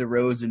bought the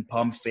DeRozan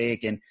pump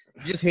fake, and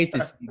you just hate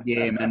to see the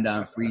game end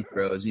on free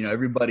throws.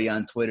 Everybody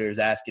on Twitter is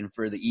asking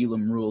for the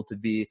Elam rule to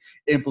be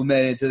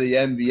implemented to the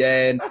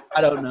NBA, and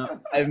I don't know.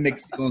 I have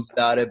mixed feelings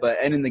about it, but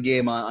ending the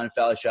game on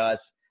foul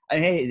shots,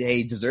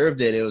 he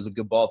deserved it. It was a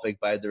good ball fake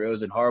by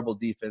DeRozan, horrible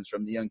defense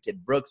from the young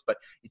kid Brooks. But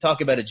you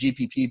talk about a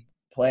GPP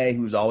play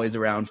who's always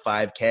around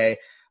 5K,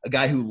 a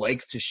guy who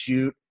likes to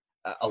shoot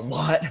a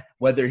lot,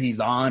 whether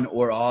he's on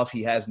or off.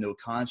 He has no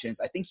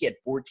conscience. I think he had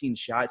 14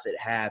 shots at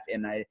half,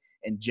 and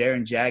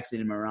Jaren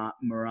Jackson and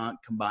Morant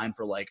combined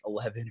for like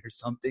 11 or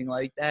something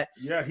like that.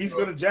 Yeah, he's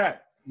going to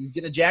jack. He's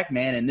going to jack,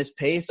 man. And this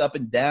pace up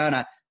and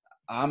down,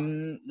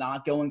 I'm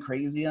not going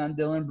crazy on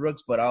Dillon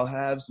Brooks, but I'll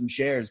have some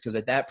shares because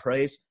at that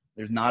price,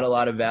 there's not a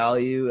lot of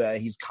value.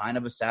 He's kind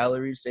of a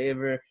salary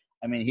saver.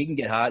 I mean, he can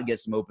get hot, get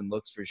some open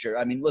looks for sure.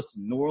 I mean,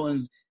 listen, New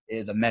Orleans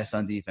is a mess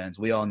on defense.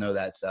 We all know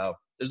that. So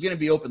there's going to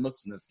be open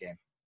looks in this game.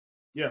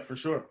 Yeah, for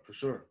sure.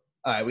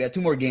 All right, we got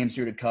 2 more games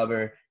here to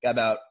cover. Got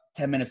about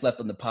 10 minutes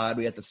left on the pod.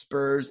 We got the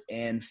Spurs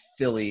and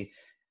Philly.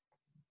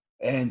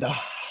 And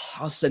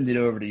I'll send it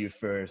over to you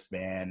first,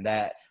 man.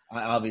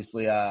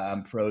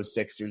 I'm pro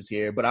Sixers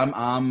here, but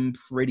I'm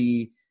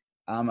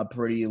a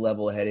pretty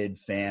level-headed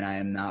fan. I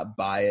am not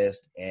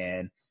biased.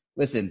 And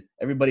listen,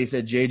 everybody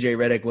said J.J.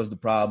 Redick was the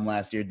problem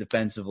last year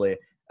defensively.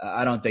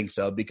 I don't think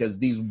so, because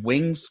these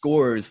wing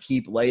scorers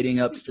keep lighting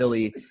up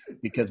Philly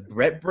because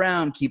Brett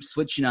Brown keeps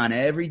switching on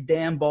every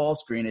damn ball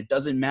screen. It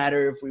doesn't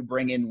matter if we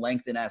bring in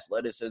length and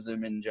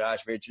athleticism and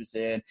Josh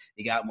Richardson,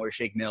 you got more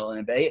Shake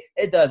Milton, but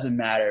it doesn't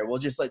matter. We'll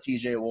just let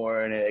TJ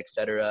Warren, et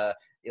cetera.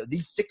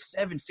 These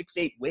 6'7",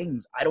 6'8"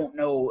 wings, I don't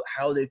know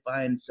how they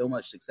find so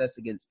much success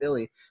against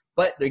Philly,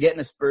 but they're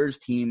getting a Spurs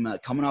team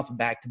coming off a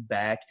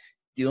back-to-back,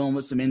 dealing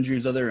with some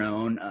injuries of their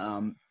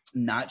own.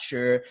 Not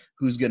sure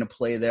who's going to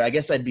play there. I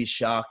guess I'd be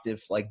shocked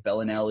if like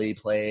Bellinelli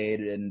played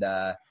and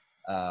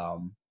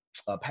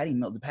Patty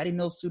Mills. Did Patty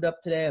Mills suit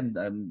up today?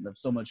 I have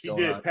so much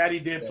going on. Patty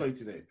did play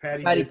today.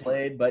 Patty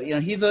played, but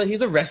he's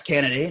a rest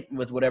candidate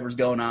with whatever's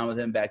going on with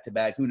him back to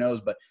back. Who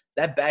knows? But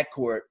that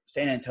backcourt,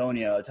 San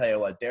Antonio, I'll tell you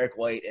what, Derek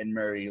White and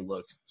Murray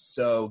look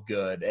so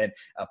good, and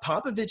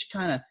Popovich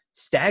kind of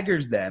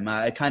staggers them.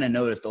 I kind of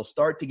noticed they'll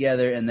start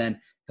together and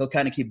then he'll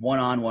kind of keep one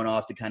on, one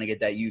off to kind of get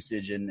that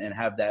usage and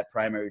have that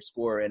primary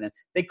score. And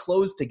they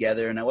closed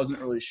together, and I wasn't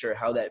really sure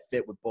how that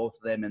fit with both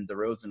of them and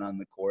DeRozan on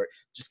the court.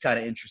 Just kind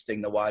of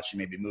interesting to watch and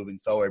maybe moving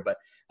forward. But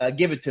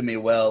give it to me,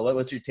 Will.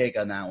 What's your take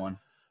on that one?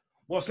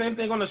 Well, same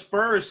thing on the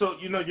Spurs. So,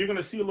 you're going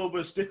to see a little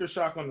bit of sticker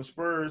shock on the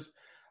Spurs.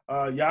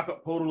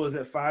 Jakob Poeltl is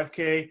at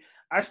 5K.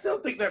 I still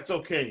think that's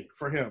okay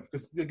for him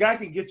because the guy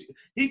can get you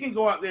 – he can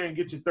go out there and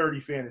get you 30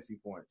 fantasy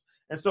points.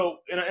 And so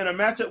in a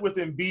matchup with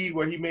Embiid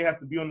where he may have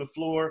to be on the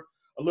floor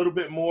a little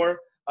bit more,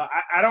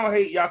 I don't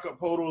hate Jakob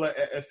Poeltl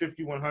at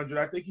 5,100.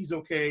 I think he's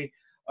okay.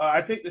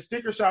 I think the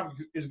sticker shock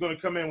is going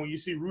to come in when you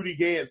see Rudy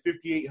Gay at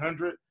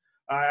 5,800.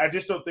 I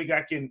just don't think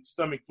I can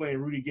stomach playing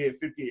Rudy Gay at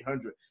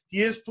 5,800.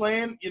 He is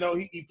playing,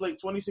 he played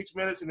 26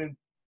 minutes and then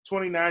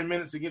 29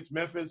 minutes against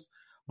Memphis.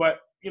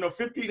 But,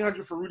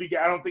 5,800 for Rudy Gay,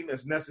 I don't think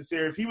that's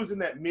necessary. If he was in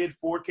that mid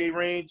 4K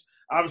range,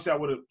 obviously I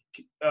would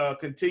have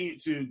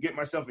continued to get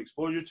myself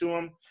exposure to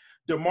him.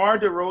 DeMar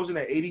DeRozan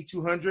at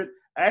 8,200.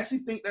 I actually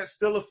think that's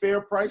still a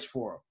fair price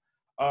for him.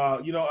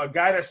 A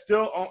guy that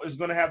still is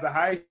going to have the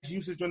highest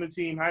usage on the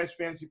team, highest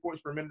fantasy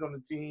points per minute on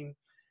the team.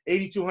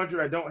 8,200,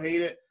 I don't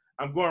hate it.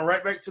 I'm going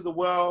right back to the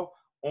well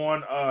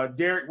on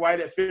Derek White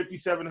at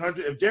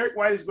 5,700. If Derek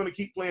White is going to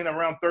keep playing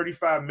around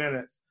 35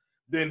 minutes,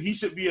 then he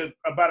should be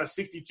about a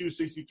 $6,200,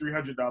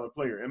 $6,300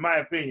 player, in my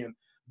opinion,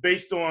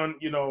 based on,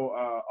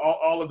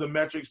 all of the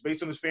metrics,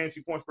 based on his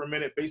fantasy points per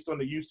minute, based on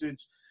the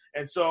usage.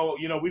 And so,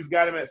 we've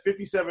got him at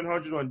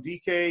 5,700 on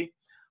DK.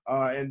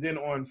 And then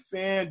on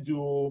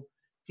FanDuel,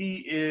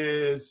 he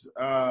is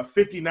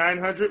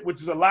 5,900,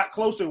 which is a lot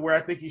closer to where I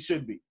think he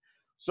should be.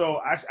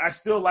 So I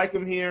still like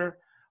him here,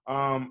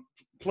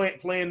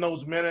 playing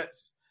those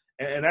minutes.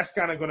 And that's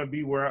kind of going to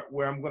be where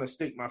I'm going to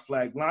stake my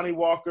flag. Lonnie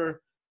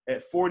Walker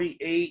at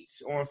 48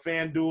 on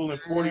FanDuel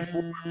and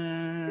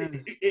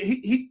 44.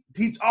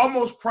 He's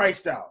almost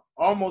priced out.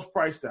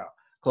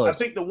 Close. I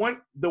think the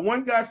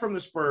one guy from the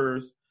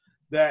Spurs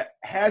that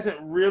hasn't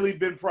really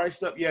been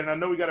priced up yet, and I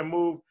know we got to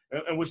move,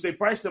 in which they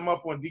priced him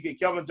up on DK,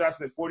 Kelvin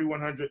Johnson at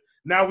 4,100.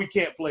 Now we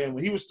can't play him.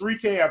 When he was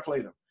 3K, I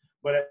played him.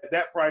 But at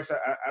that price,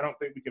 I don't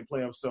think we can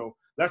play him. So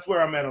that's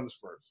where I'm at on the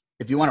Spurs.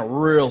 if you want a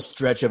real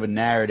stretch of a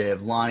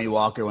narrative, Lonnie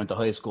Walker went to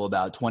high school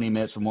about 20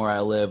 minutes from where I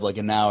live, like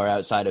an hour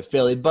outside of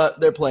Philly, but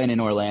they're playing in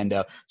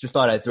Orlando. Just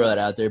thought I'd throw that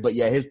out there. But,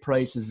 yeah, his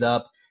price is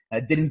up.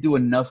 Didn't do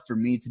enough for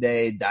me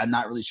today. I'm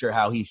not really sure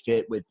how he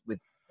fit with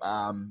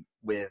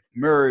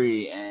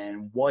Murray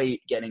and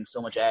White getting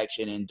so much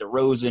action and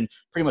DeRozan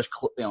pretty much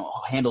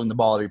handling the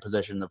ball every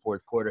possession in the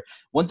fourth quarter.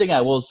 One thing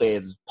I will say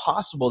is it's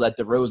possible that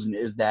DeRozan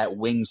is that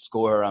wing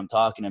scorer I'm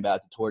talking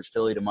about to torch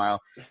Philly tomorrow.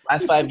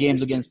 Last 5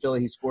 games against Philly,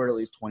 he scored at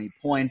least 20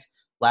 points.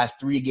 Last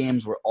 3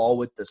 games were all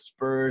with the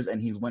Spurs, and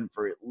he's went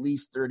for at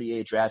least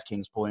 38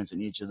 DraftKings points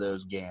in each of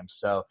those games.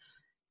 So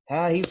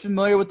he's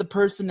familiar with the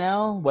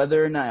personnel,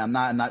 whether or not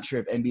I'm not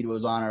sure if Embiid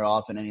was on or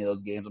off in any of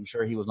those games. I'm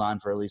sure he was on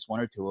for at least 1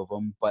 or 2 of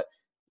them. But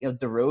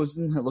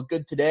DeRozan looked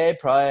good today.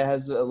 Probably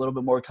has a little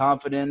bit more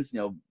confidence.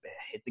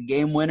 Hit the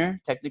game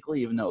winner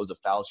technically, even though it was a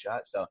foul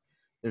shot. So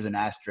there's an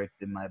asterisk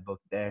in my book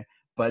there.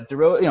 But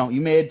DeRozan,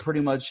 you made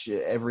pretty much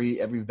every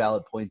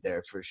valid point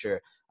there for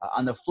sure.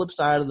 On the flip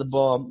side of the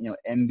ball,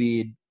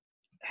 Embiid.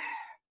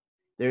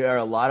 There are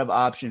a lot of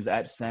options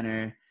at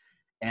center.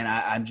 And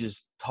I'm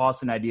just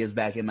tossing ideas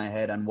back in my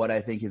head on what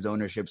I think his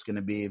ownership's going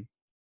to be.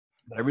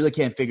 But I really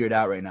can't figure it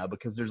out right now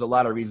because there's a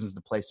lot of reasons to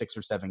play 6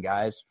 or 7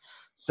 guys.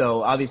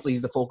 So obviously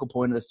he's the focal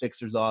point of the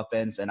Sixers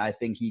offense, and I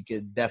think he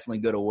could definitely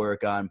go to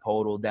work on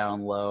Podol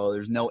down low.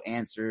 There's no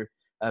answer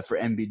for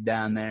Embiid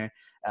down there.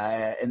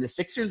 And the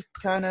Sixers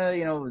kind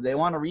of, they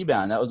want to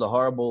rebound. That was a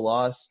horrible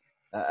loss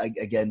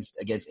against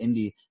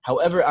Indy.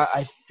 However,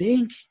 I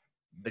think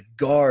the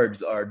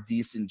guards are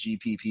decent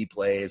GPP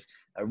plays.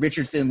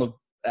 Richardson looked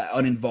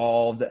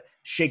uninvolved.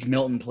 Shake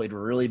Milton played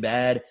really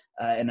bad,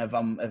 and if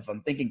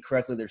I'm thinking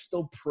correctly, they're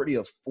still pretty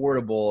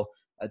affordable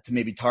to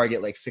maybe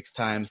target like 6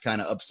 times kind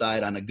of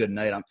upside on a good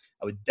night.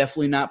 I would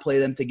definitely not play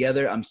them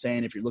together. I'm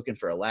saying if you're looking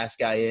for a last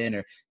guy in,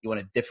 or you want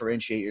to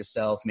differentiate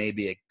yourself,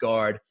 maybe a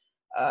guard,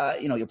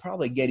 you'll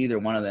probably get either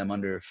one of them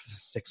under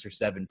 6 or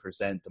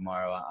 7%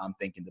 tomorrow. I'm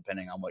thinking,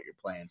 depending on what you're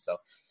playing. So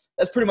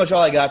that's pretty much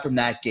all I got from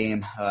that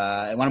game.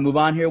 I want to move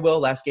on here, Will.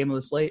 Last game of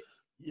the slate.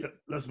 Yeah,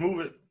 let's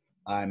move it.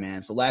 All right,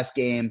 man. So last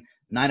game,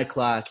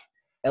 9:00,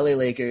 LA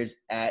Lakers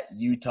at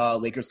Utah.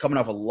 Lakers coming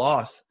off a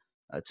loss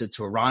to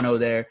Toronto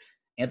there.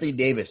 Anthony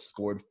Davis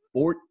scored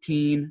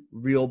 14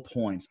 real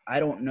points. I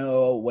don't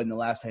know when the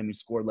last time he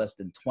scored less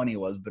than 20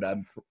 was, but it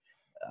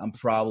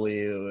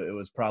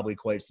was probably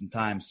quite some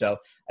time. So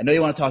I know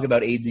you want to talk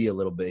about AD a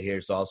little bit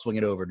here, so I'll swing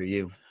it over to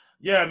you.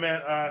 Yeah,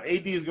 man.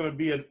 AD is going to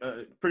be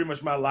pretty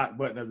much my lock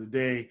button of the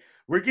day.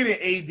 We're getting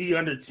AD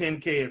under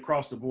 10K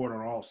across the board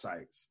on all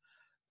sites.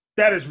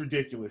 That is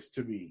ridiculous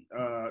to me.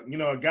 A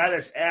guy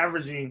that's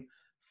averaging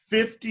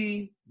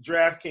 50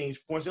 DraftKings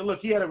points. And look,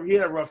 he had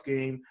a rough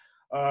game,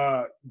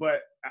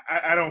 but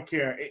I don't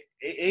care.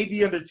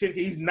 AD under 10K,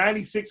 he's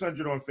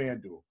 9,600 on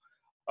FanDuel.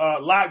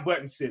 Lock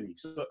button city.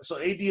 So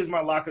AD is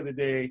my lock of the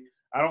day.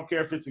 I don't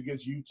care if it's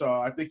against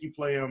Utah. I think you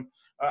play him.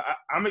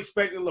 I'm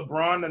expecting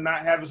LeBron to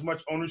not have as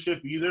much ownership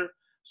either.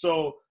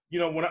 So,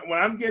 when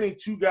I'm getting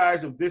 2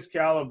 guys of this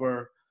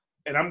caliber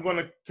and I'm going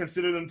to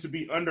consider them to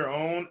be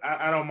under-owned,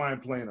 I don't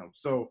mind playing them.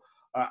 So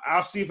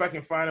I'll see if I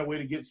can find a way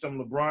to get some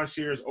LeBron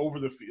shares over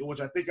the field,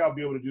 which I think I'll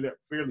be able to do that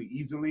fairly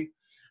easily.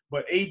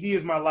 But AD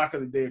is my lock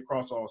of the day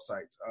across all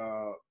sites.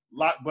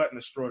 Lock button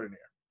extraordinaire.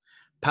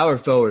 Power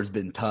forward's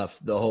been tough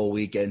the whole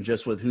weekend,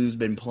 just with who's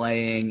been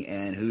playing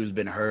and who's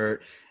been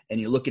hurt. And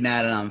you're looking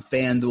at it on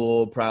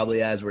FanDuel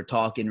probably as we're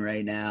talking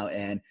right now,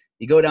 and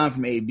you go down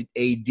from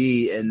AD,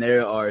 and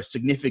there are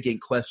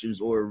significant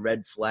questions or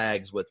red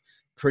flags with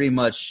pretty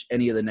much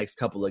any of the next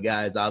couple of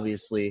guys.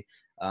 Obviously,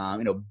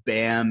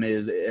 Bam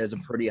is a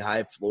pretty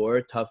high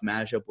floor, tough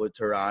matchup with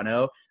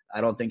Toronto.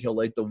 I don't think he'll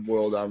light the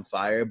world on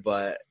fire,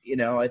 but,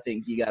 I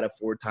think you got a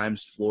 4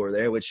 times floor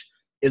there, which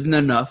isn't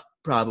enough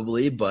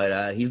probably,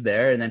 but he's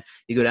there. And then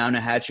you go down to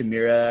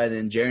Hachimura, and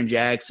then Jaren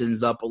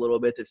Jackson's up a little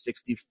bit to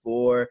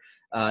 64.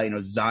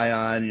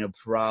 Zion,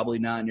 probably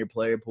not in your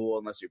player pool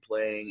unless you're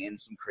playing in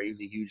some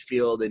crazy huge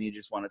field and you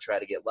just want to try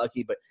to get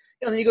lucky. But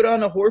then you go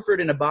down to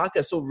Horford and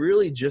Ibaka. So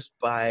really just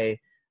by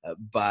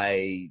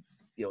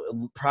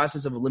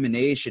process of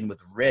elimination with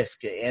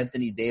risk,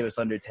 Anthony Davis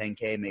under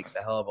 10K makes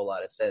a hell of a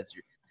lot of sense.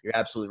 You're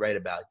absolutely right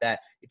about that.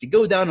 If you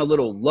go down a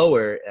little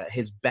lower,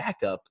 his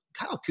backup,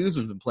 Kyle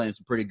Kuzma's been playing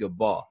some pretty good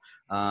ball.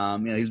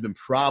 He's been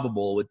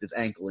probable with this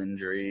ankle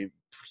injury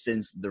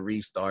since the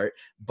restart,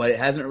 but it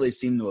hasn't really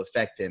seemed to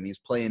affect him. He's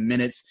playing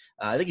minutes.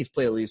 I think he's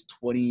played at least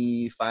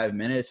 25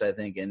 minutes, I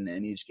think, in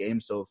each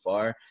game so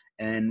far.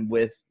 And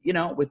with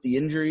the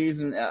injuries,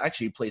 and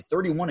actually he played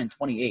 31 and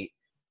 28,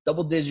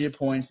 double-digit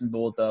points in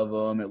both of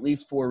them, at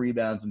least 4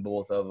 rebounds in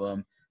both of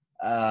them.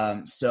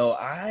 So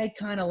I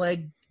kind of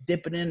like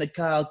dipping into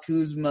Kyle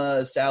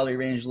Kuzma's salary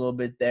range a little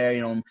bit there.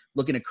 I'm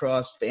looking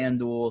across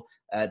FanDuel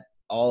at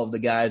all of the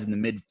guys in the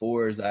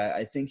mid-4s.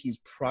 I think he's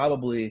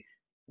probably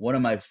one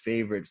of my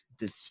favorites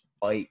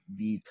despite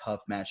the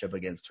tough matchup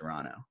against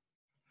Toronto.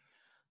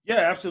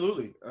 Yeah,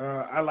 absolutely.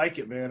 I like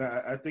it, man.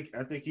 I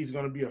think he's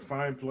going to be a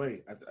fine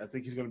play. I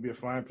think he's going to be a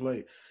fine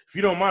play. If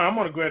you don't mind, I'm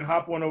going to go ahead and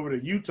hop on over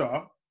to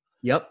Utah.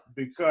 Yep.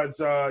 Because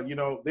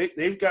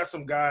they've got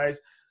some guys.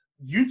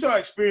 Utah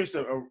experienced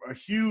a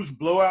huge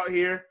blowout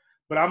here,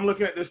 but I'm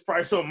looking at this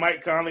price on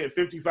Mike Conley at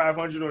 $5,500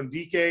 on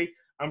DK.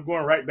 I'm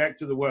going right back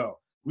to the well.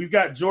 We've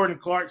got Jordan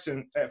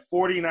Clarkson at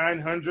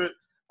 $4,900.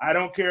 I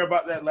don't care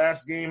about that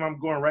last game. I'm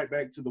going right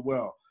back to the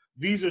well.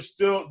 These are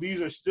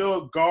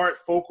still guard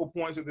focal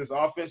points of this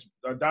offense.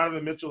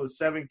 Donovan Mitchell is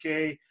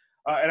 $7K,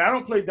 and I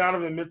don't play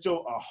Donovan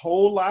Mitchell a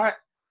whole lot,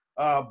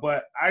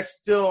 but I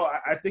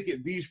think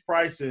at these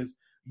prices,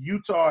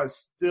 Utah is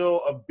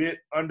still a bit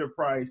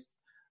underpriced,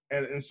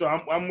 and so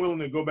I'm willing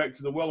to go back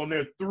to the well on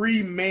their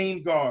three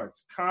main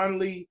guards: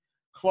 Conley,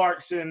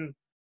 Clarkson,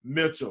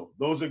 Mitchell.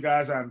 Those are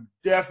guys I'm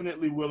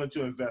definitely willing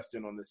to invest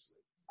in on this slate.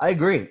 I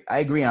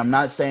agree. I'm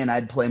not saying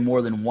I'd play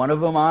more than one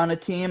of them on a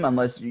team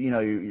unless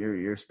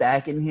you're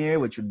stacking here,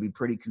 which would be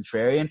pretty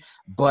contrarian.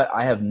 But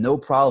I have no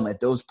problem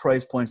at those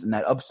price points and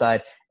that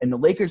upside. And the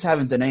Lakers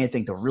haven't done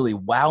anything to really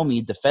wow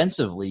me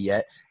defensively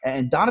yet.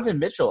 And Donovan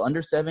Mitchell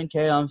under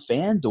 $7K on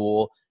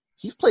FanDuel,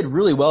 he's played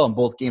really well in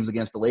both games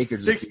against the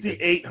Lakers.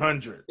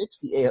 6,800.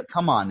 68.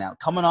 Come on now,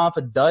 coming off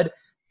a dud.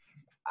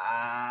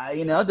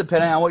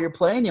 Depending on what you're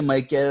playing, you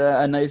might get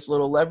a nice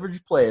little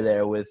leverage play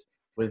there with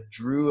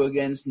Drew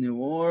against New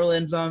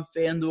Orleans on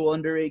FanDuel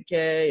under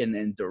 8K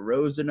and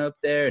DeRozan up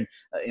there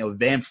and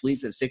Van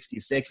Fleet's at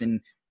 66. And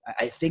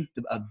I think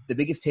the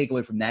biggest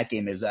takeaway from that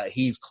game is that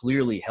he's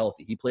clearly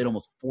healthy. He played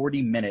almost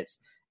 40 minutes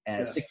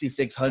and at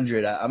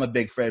 6,600. I'm a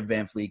big Fred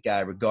Van Fleet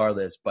guy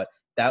regardless, but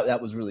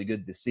that was really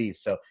good to see.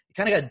 So you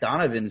kind of got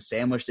Donovan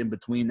sandwiched in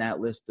between that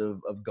list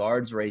of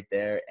guards right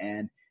there.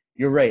 And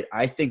you're right.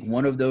 I think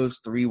one of those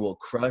three will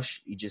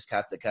crush. You just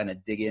have to kind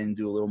of dig in,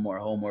 do a little more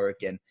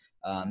homework, and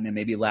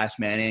maybe last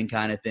man in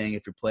kind of thing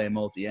if you're playing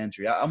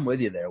multi-entry. I'm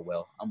with you there,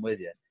 Will. I'm with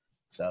you.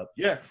 So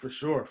yeah, for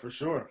sure.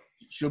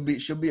 Should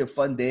be a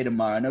fun day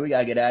tomorrow. I know we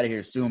gotta get out of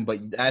here soon,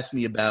 but you asked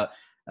me about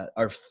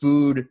our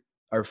food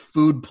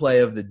play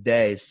of the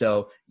day.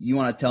 So you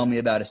want to tell me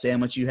about a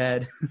sandwich you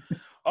had?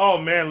 Oh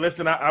man,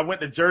 listen, I went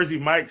to Jersey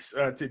Mike's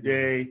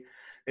today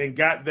and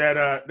got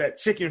that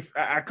chicken.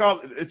 I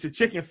call it's a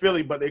chicken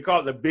Philly, but they call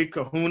it the Big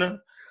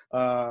Kahuna.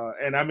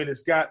 And I mean,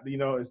 it's got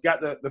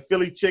the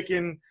Philly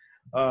chicken.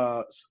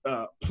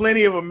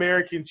 Plenty of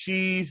American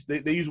cheese.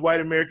 They use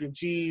white American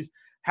cheese,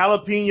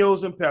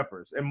 jalapenos and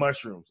peppers and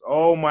mushrooms.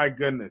 Oh my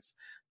goodness.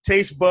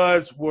 Taste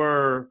buds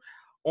were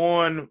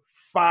on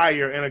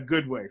fire in a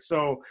good way.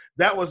 So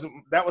that was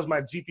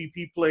my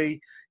GPP play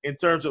in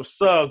terms of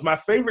subs. My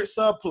favorite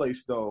sub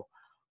place though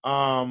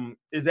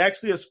is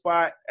actually a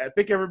spot. I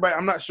think everybody,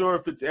 I'm not sure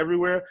if it's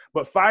everywhere,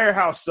 but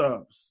Firehouse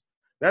Subs.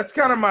 That's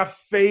kind of my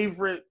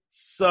favorite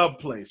sub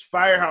place.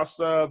 Firehouse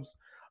Subs.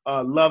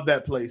 Love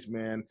that place,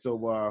 man.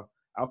 So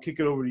I'll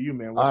kick it over to you,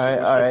 man. All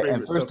right.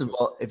 And first of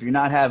all, if you're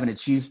not having a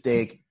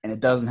cheesesteak and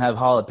it doesn't have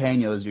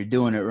jalapenos, you're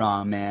doing it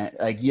wrong, man.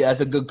 That's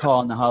a good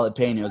call on the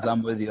jalapenos.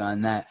 I'm with you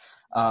on that.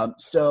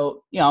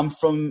 So I'm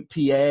from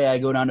PA. I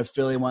go down to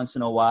Philly once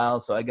in a while,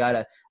 so I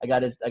gotta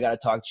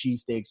talk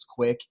cheesesteaks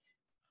quick.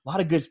 A lot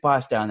of good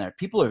spots down there.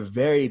 People are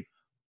very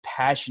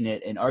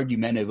passionate and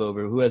argumentative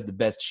over who has the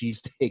best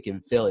cheesesteak in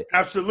Philly.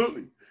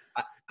 Absolutely.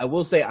 I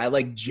will say I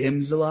like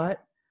Jim's a lot.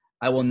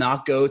 I will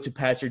not go to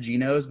Pastor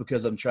Gino's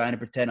because I'm trying to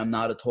pretend I'm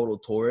not a total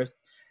tourist.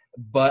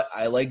 But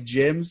I like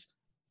Jim's.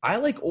 I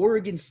like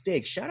Oregon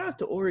Steaks. Shout out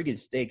to Oregon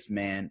Steaks,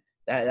 man.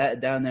 That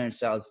down there in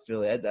South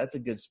Philly, that's a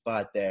good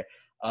spot there.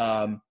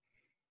 But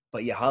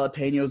yeah,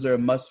 jalapenos are a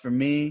must for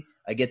me.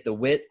 I get the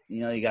wit.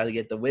 You got to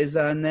get the whiz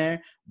on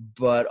there.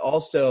 But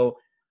also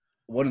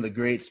one of the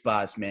great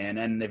spots, man.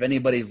 And if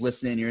anybody's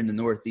listening, you're in the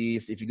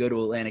Northeast. If you go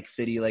to Atlantic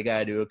City like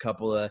I do a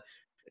couple of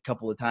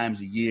times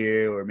a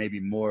year or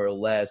maybe more or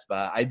less,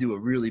 but I do a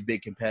really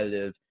big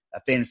competitive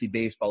fantasy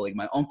baseball league.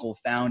 My uncle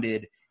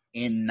founded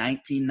in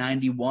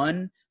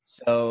 1991.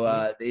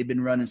 So they've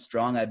been running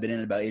strong. I've been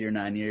in about 8 or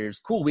 9 years.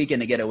 Cool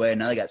weekend to get away.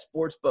 Now they got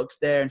sports books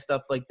there and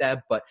stuff like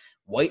that. But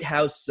White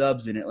House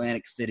Subs in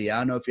Atlantic City. I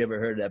don't know if you ever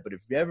heard of that, but if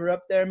you're ever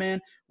up there,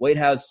 man, White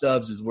House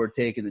Subs is worth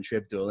taking the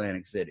trip to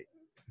Atlantic City.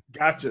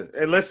 Gotcha.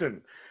 And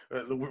listen,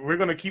 we're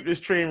going to keep this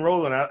train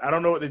rolling. I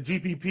don't know what the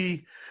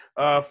GPP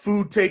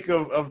food take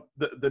of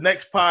the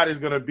next pod is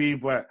going to be,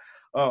 but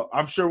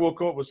I'm sure we'll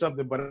come up with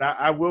something. But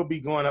I will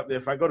be going up there.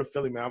 If I go to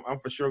Philly, man, I'm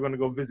for sure going to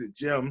go visit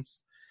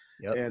Jim's.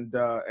 Yep.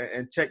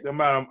 And check them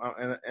out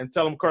and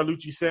tell them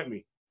Carlucci sent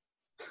me.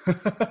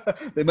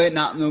 They might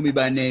not know me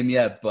by name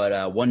yet,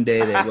 but one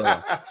day they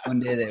will.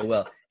 One day they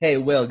will. Hey,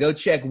 Will, go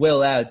check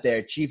Will out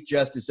there. Chief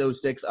Justice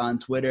 06 on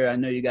Twitter. I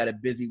know you got a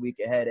busy week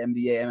ahead,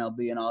 NBA,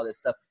 MLB, and all this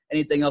stuff.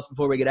 Anything else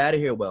before we get out of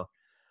here, Will?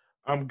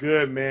 I'm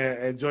good, man.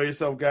 Enjoy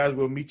yourself, guys.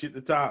 We'll meet you at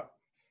the top.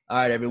 All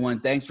right,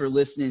 everyone. Thanks for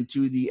listening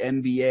to the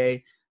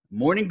NBA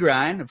Morning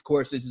Grind. Of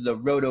course, this is a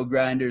Roto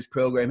Grinders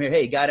program here.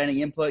 Hey, got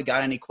any input?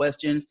 Got any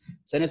questions?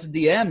 Send us a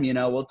DM.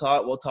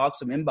 We'll talk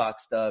some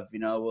inbox stuff.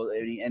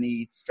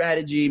 Any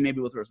strategy?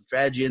 Maybe we'll throw some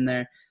strategy in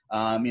there.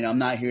 I'm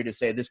not here to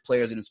say this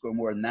player is going to score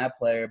more than that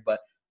player, but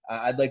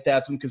I'd like to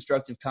have some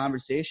constructive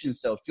conversations.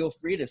 So feel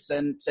free to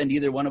send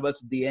either one of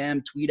us a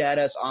DM, tweet at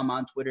us. I'm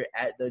on Twitter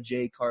at the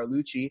J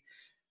Carlucci.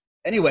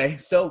 Anyway,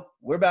 so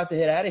we're about to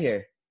head out of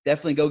here.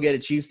 Definitely go get a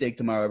cheesesteak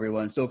tomorrow,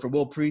 everyone. So for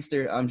Will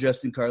Priester, I'm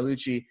Justin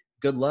Carlucci.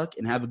 Good luck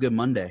and have a good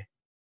Monday.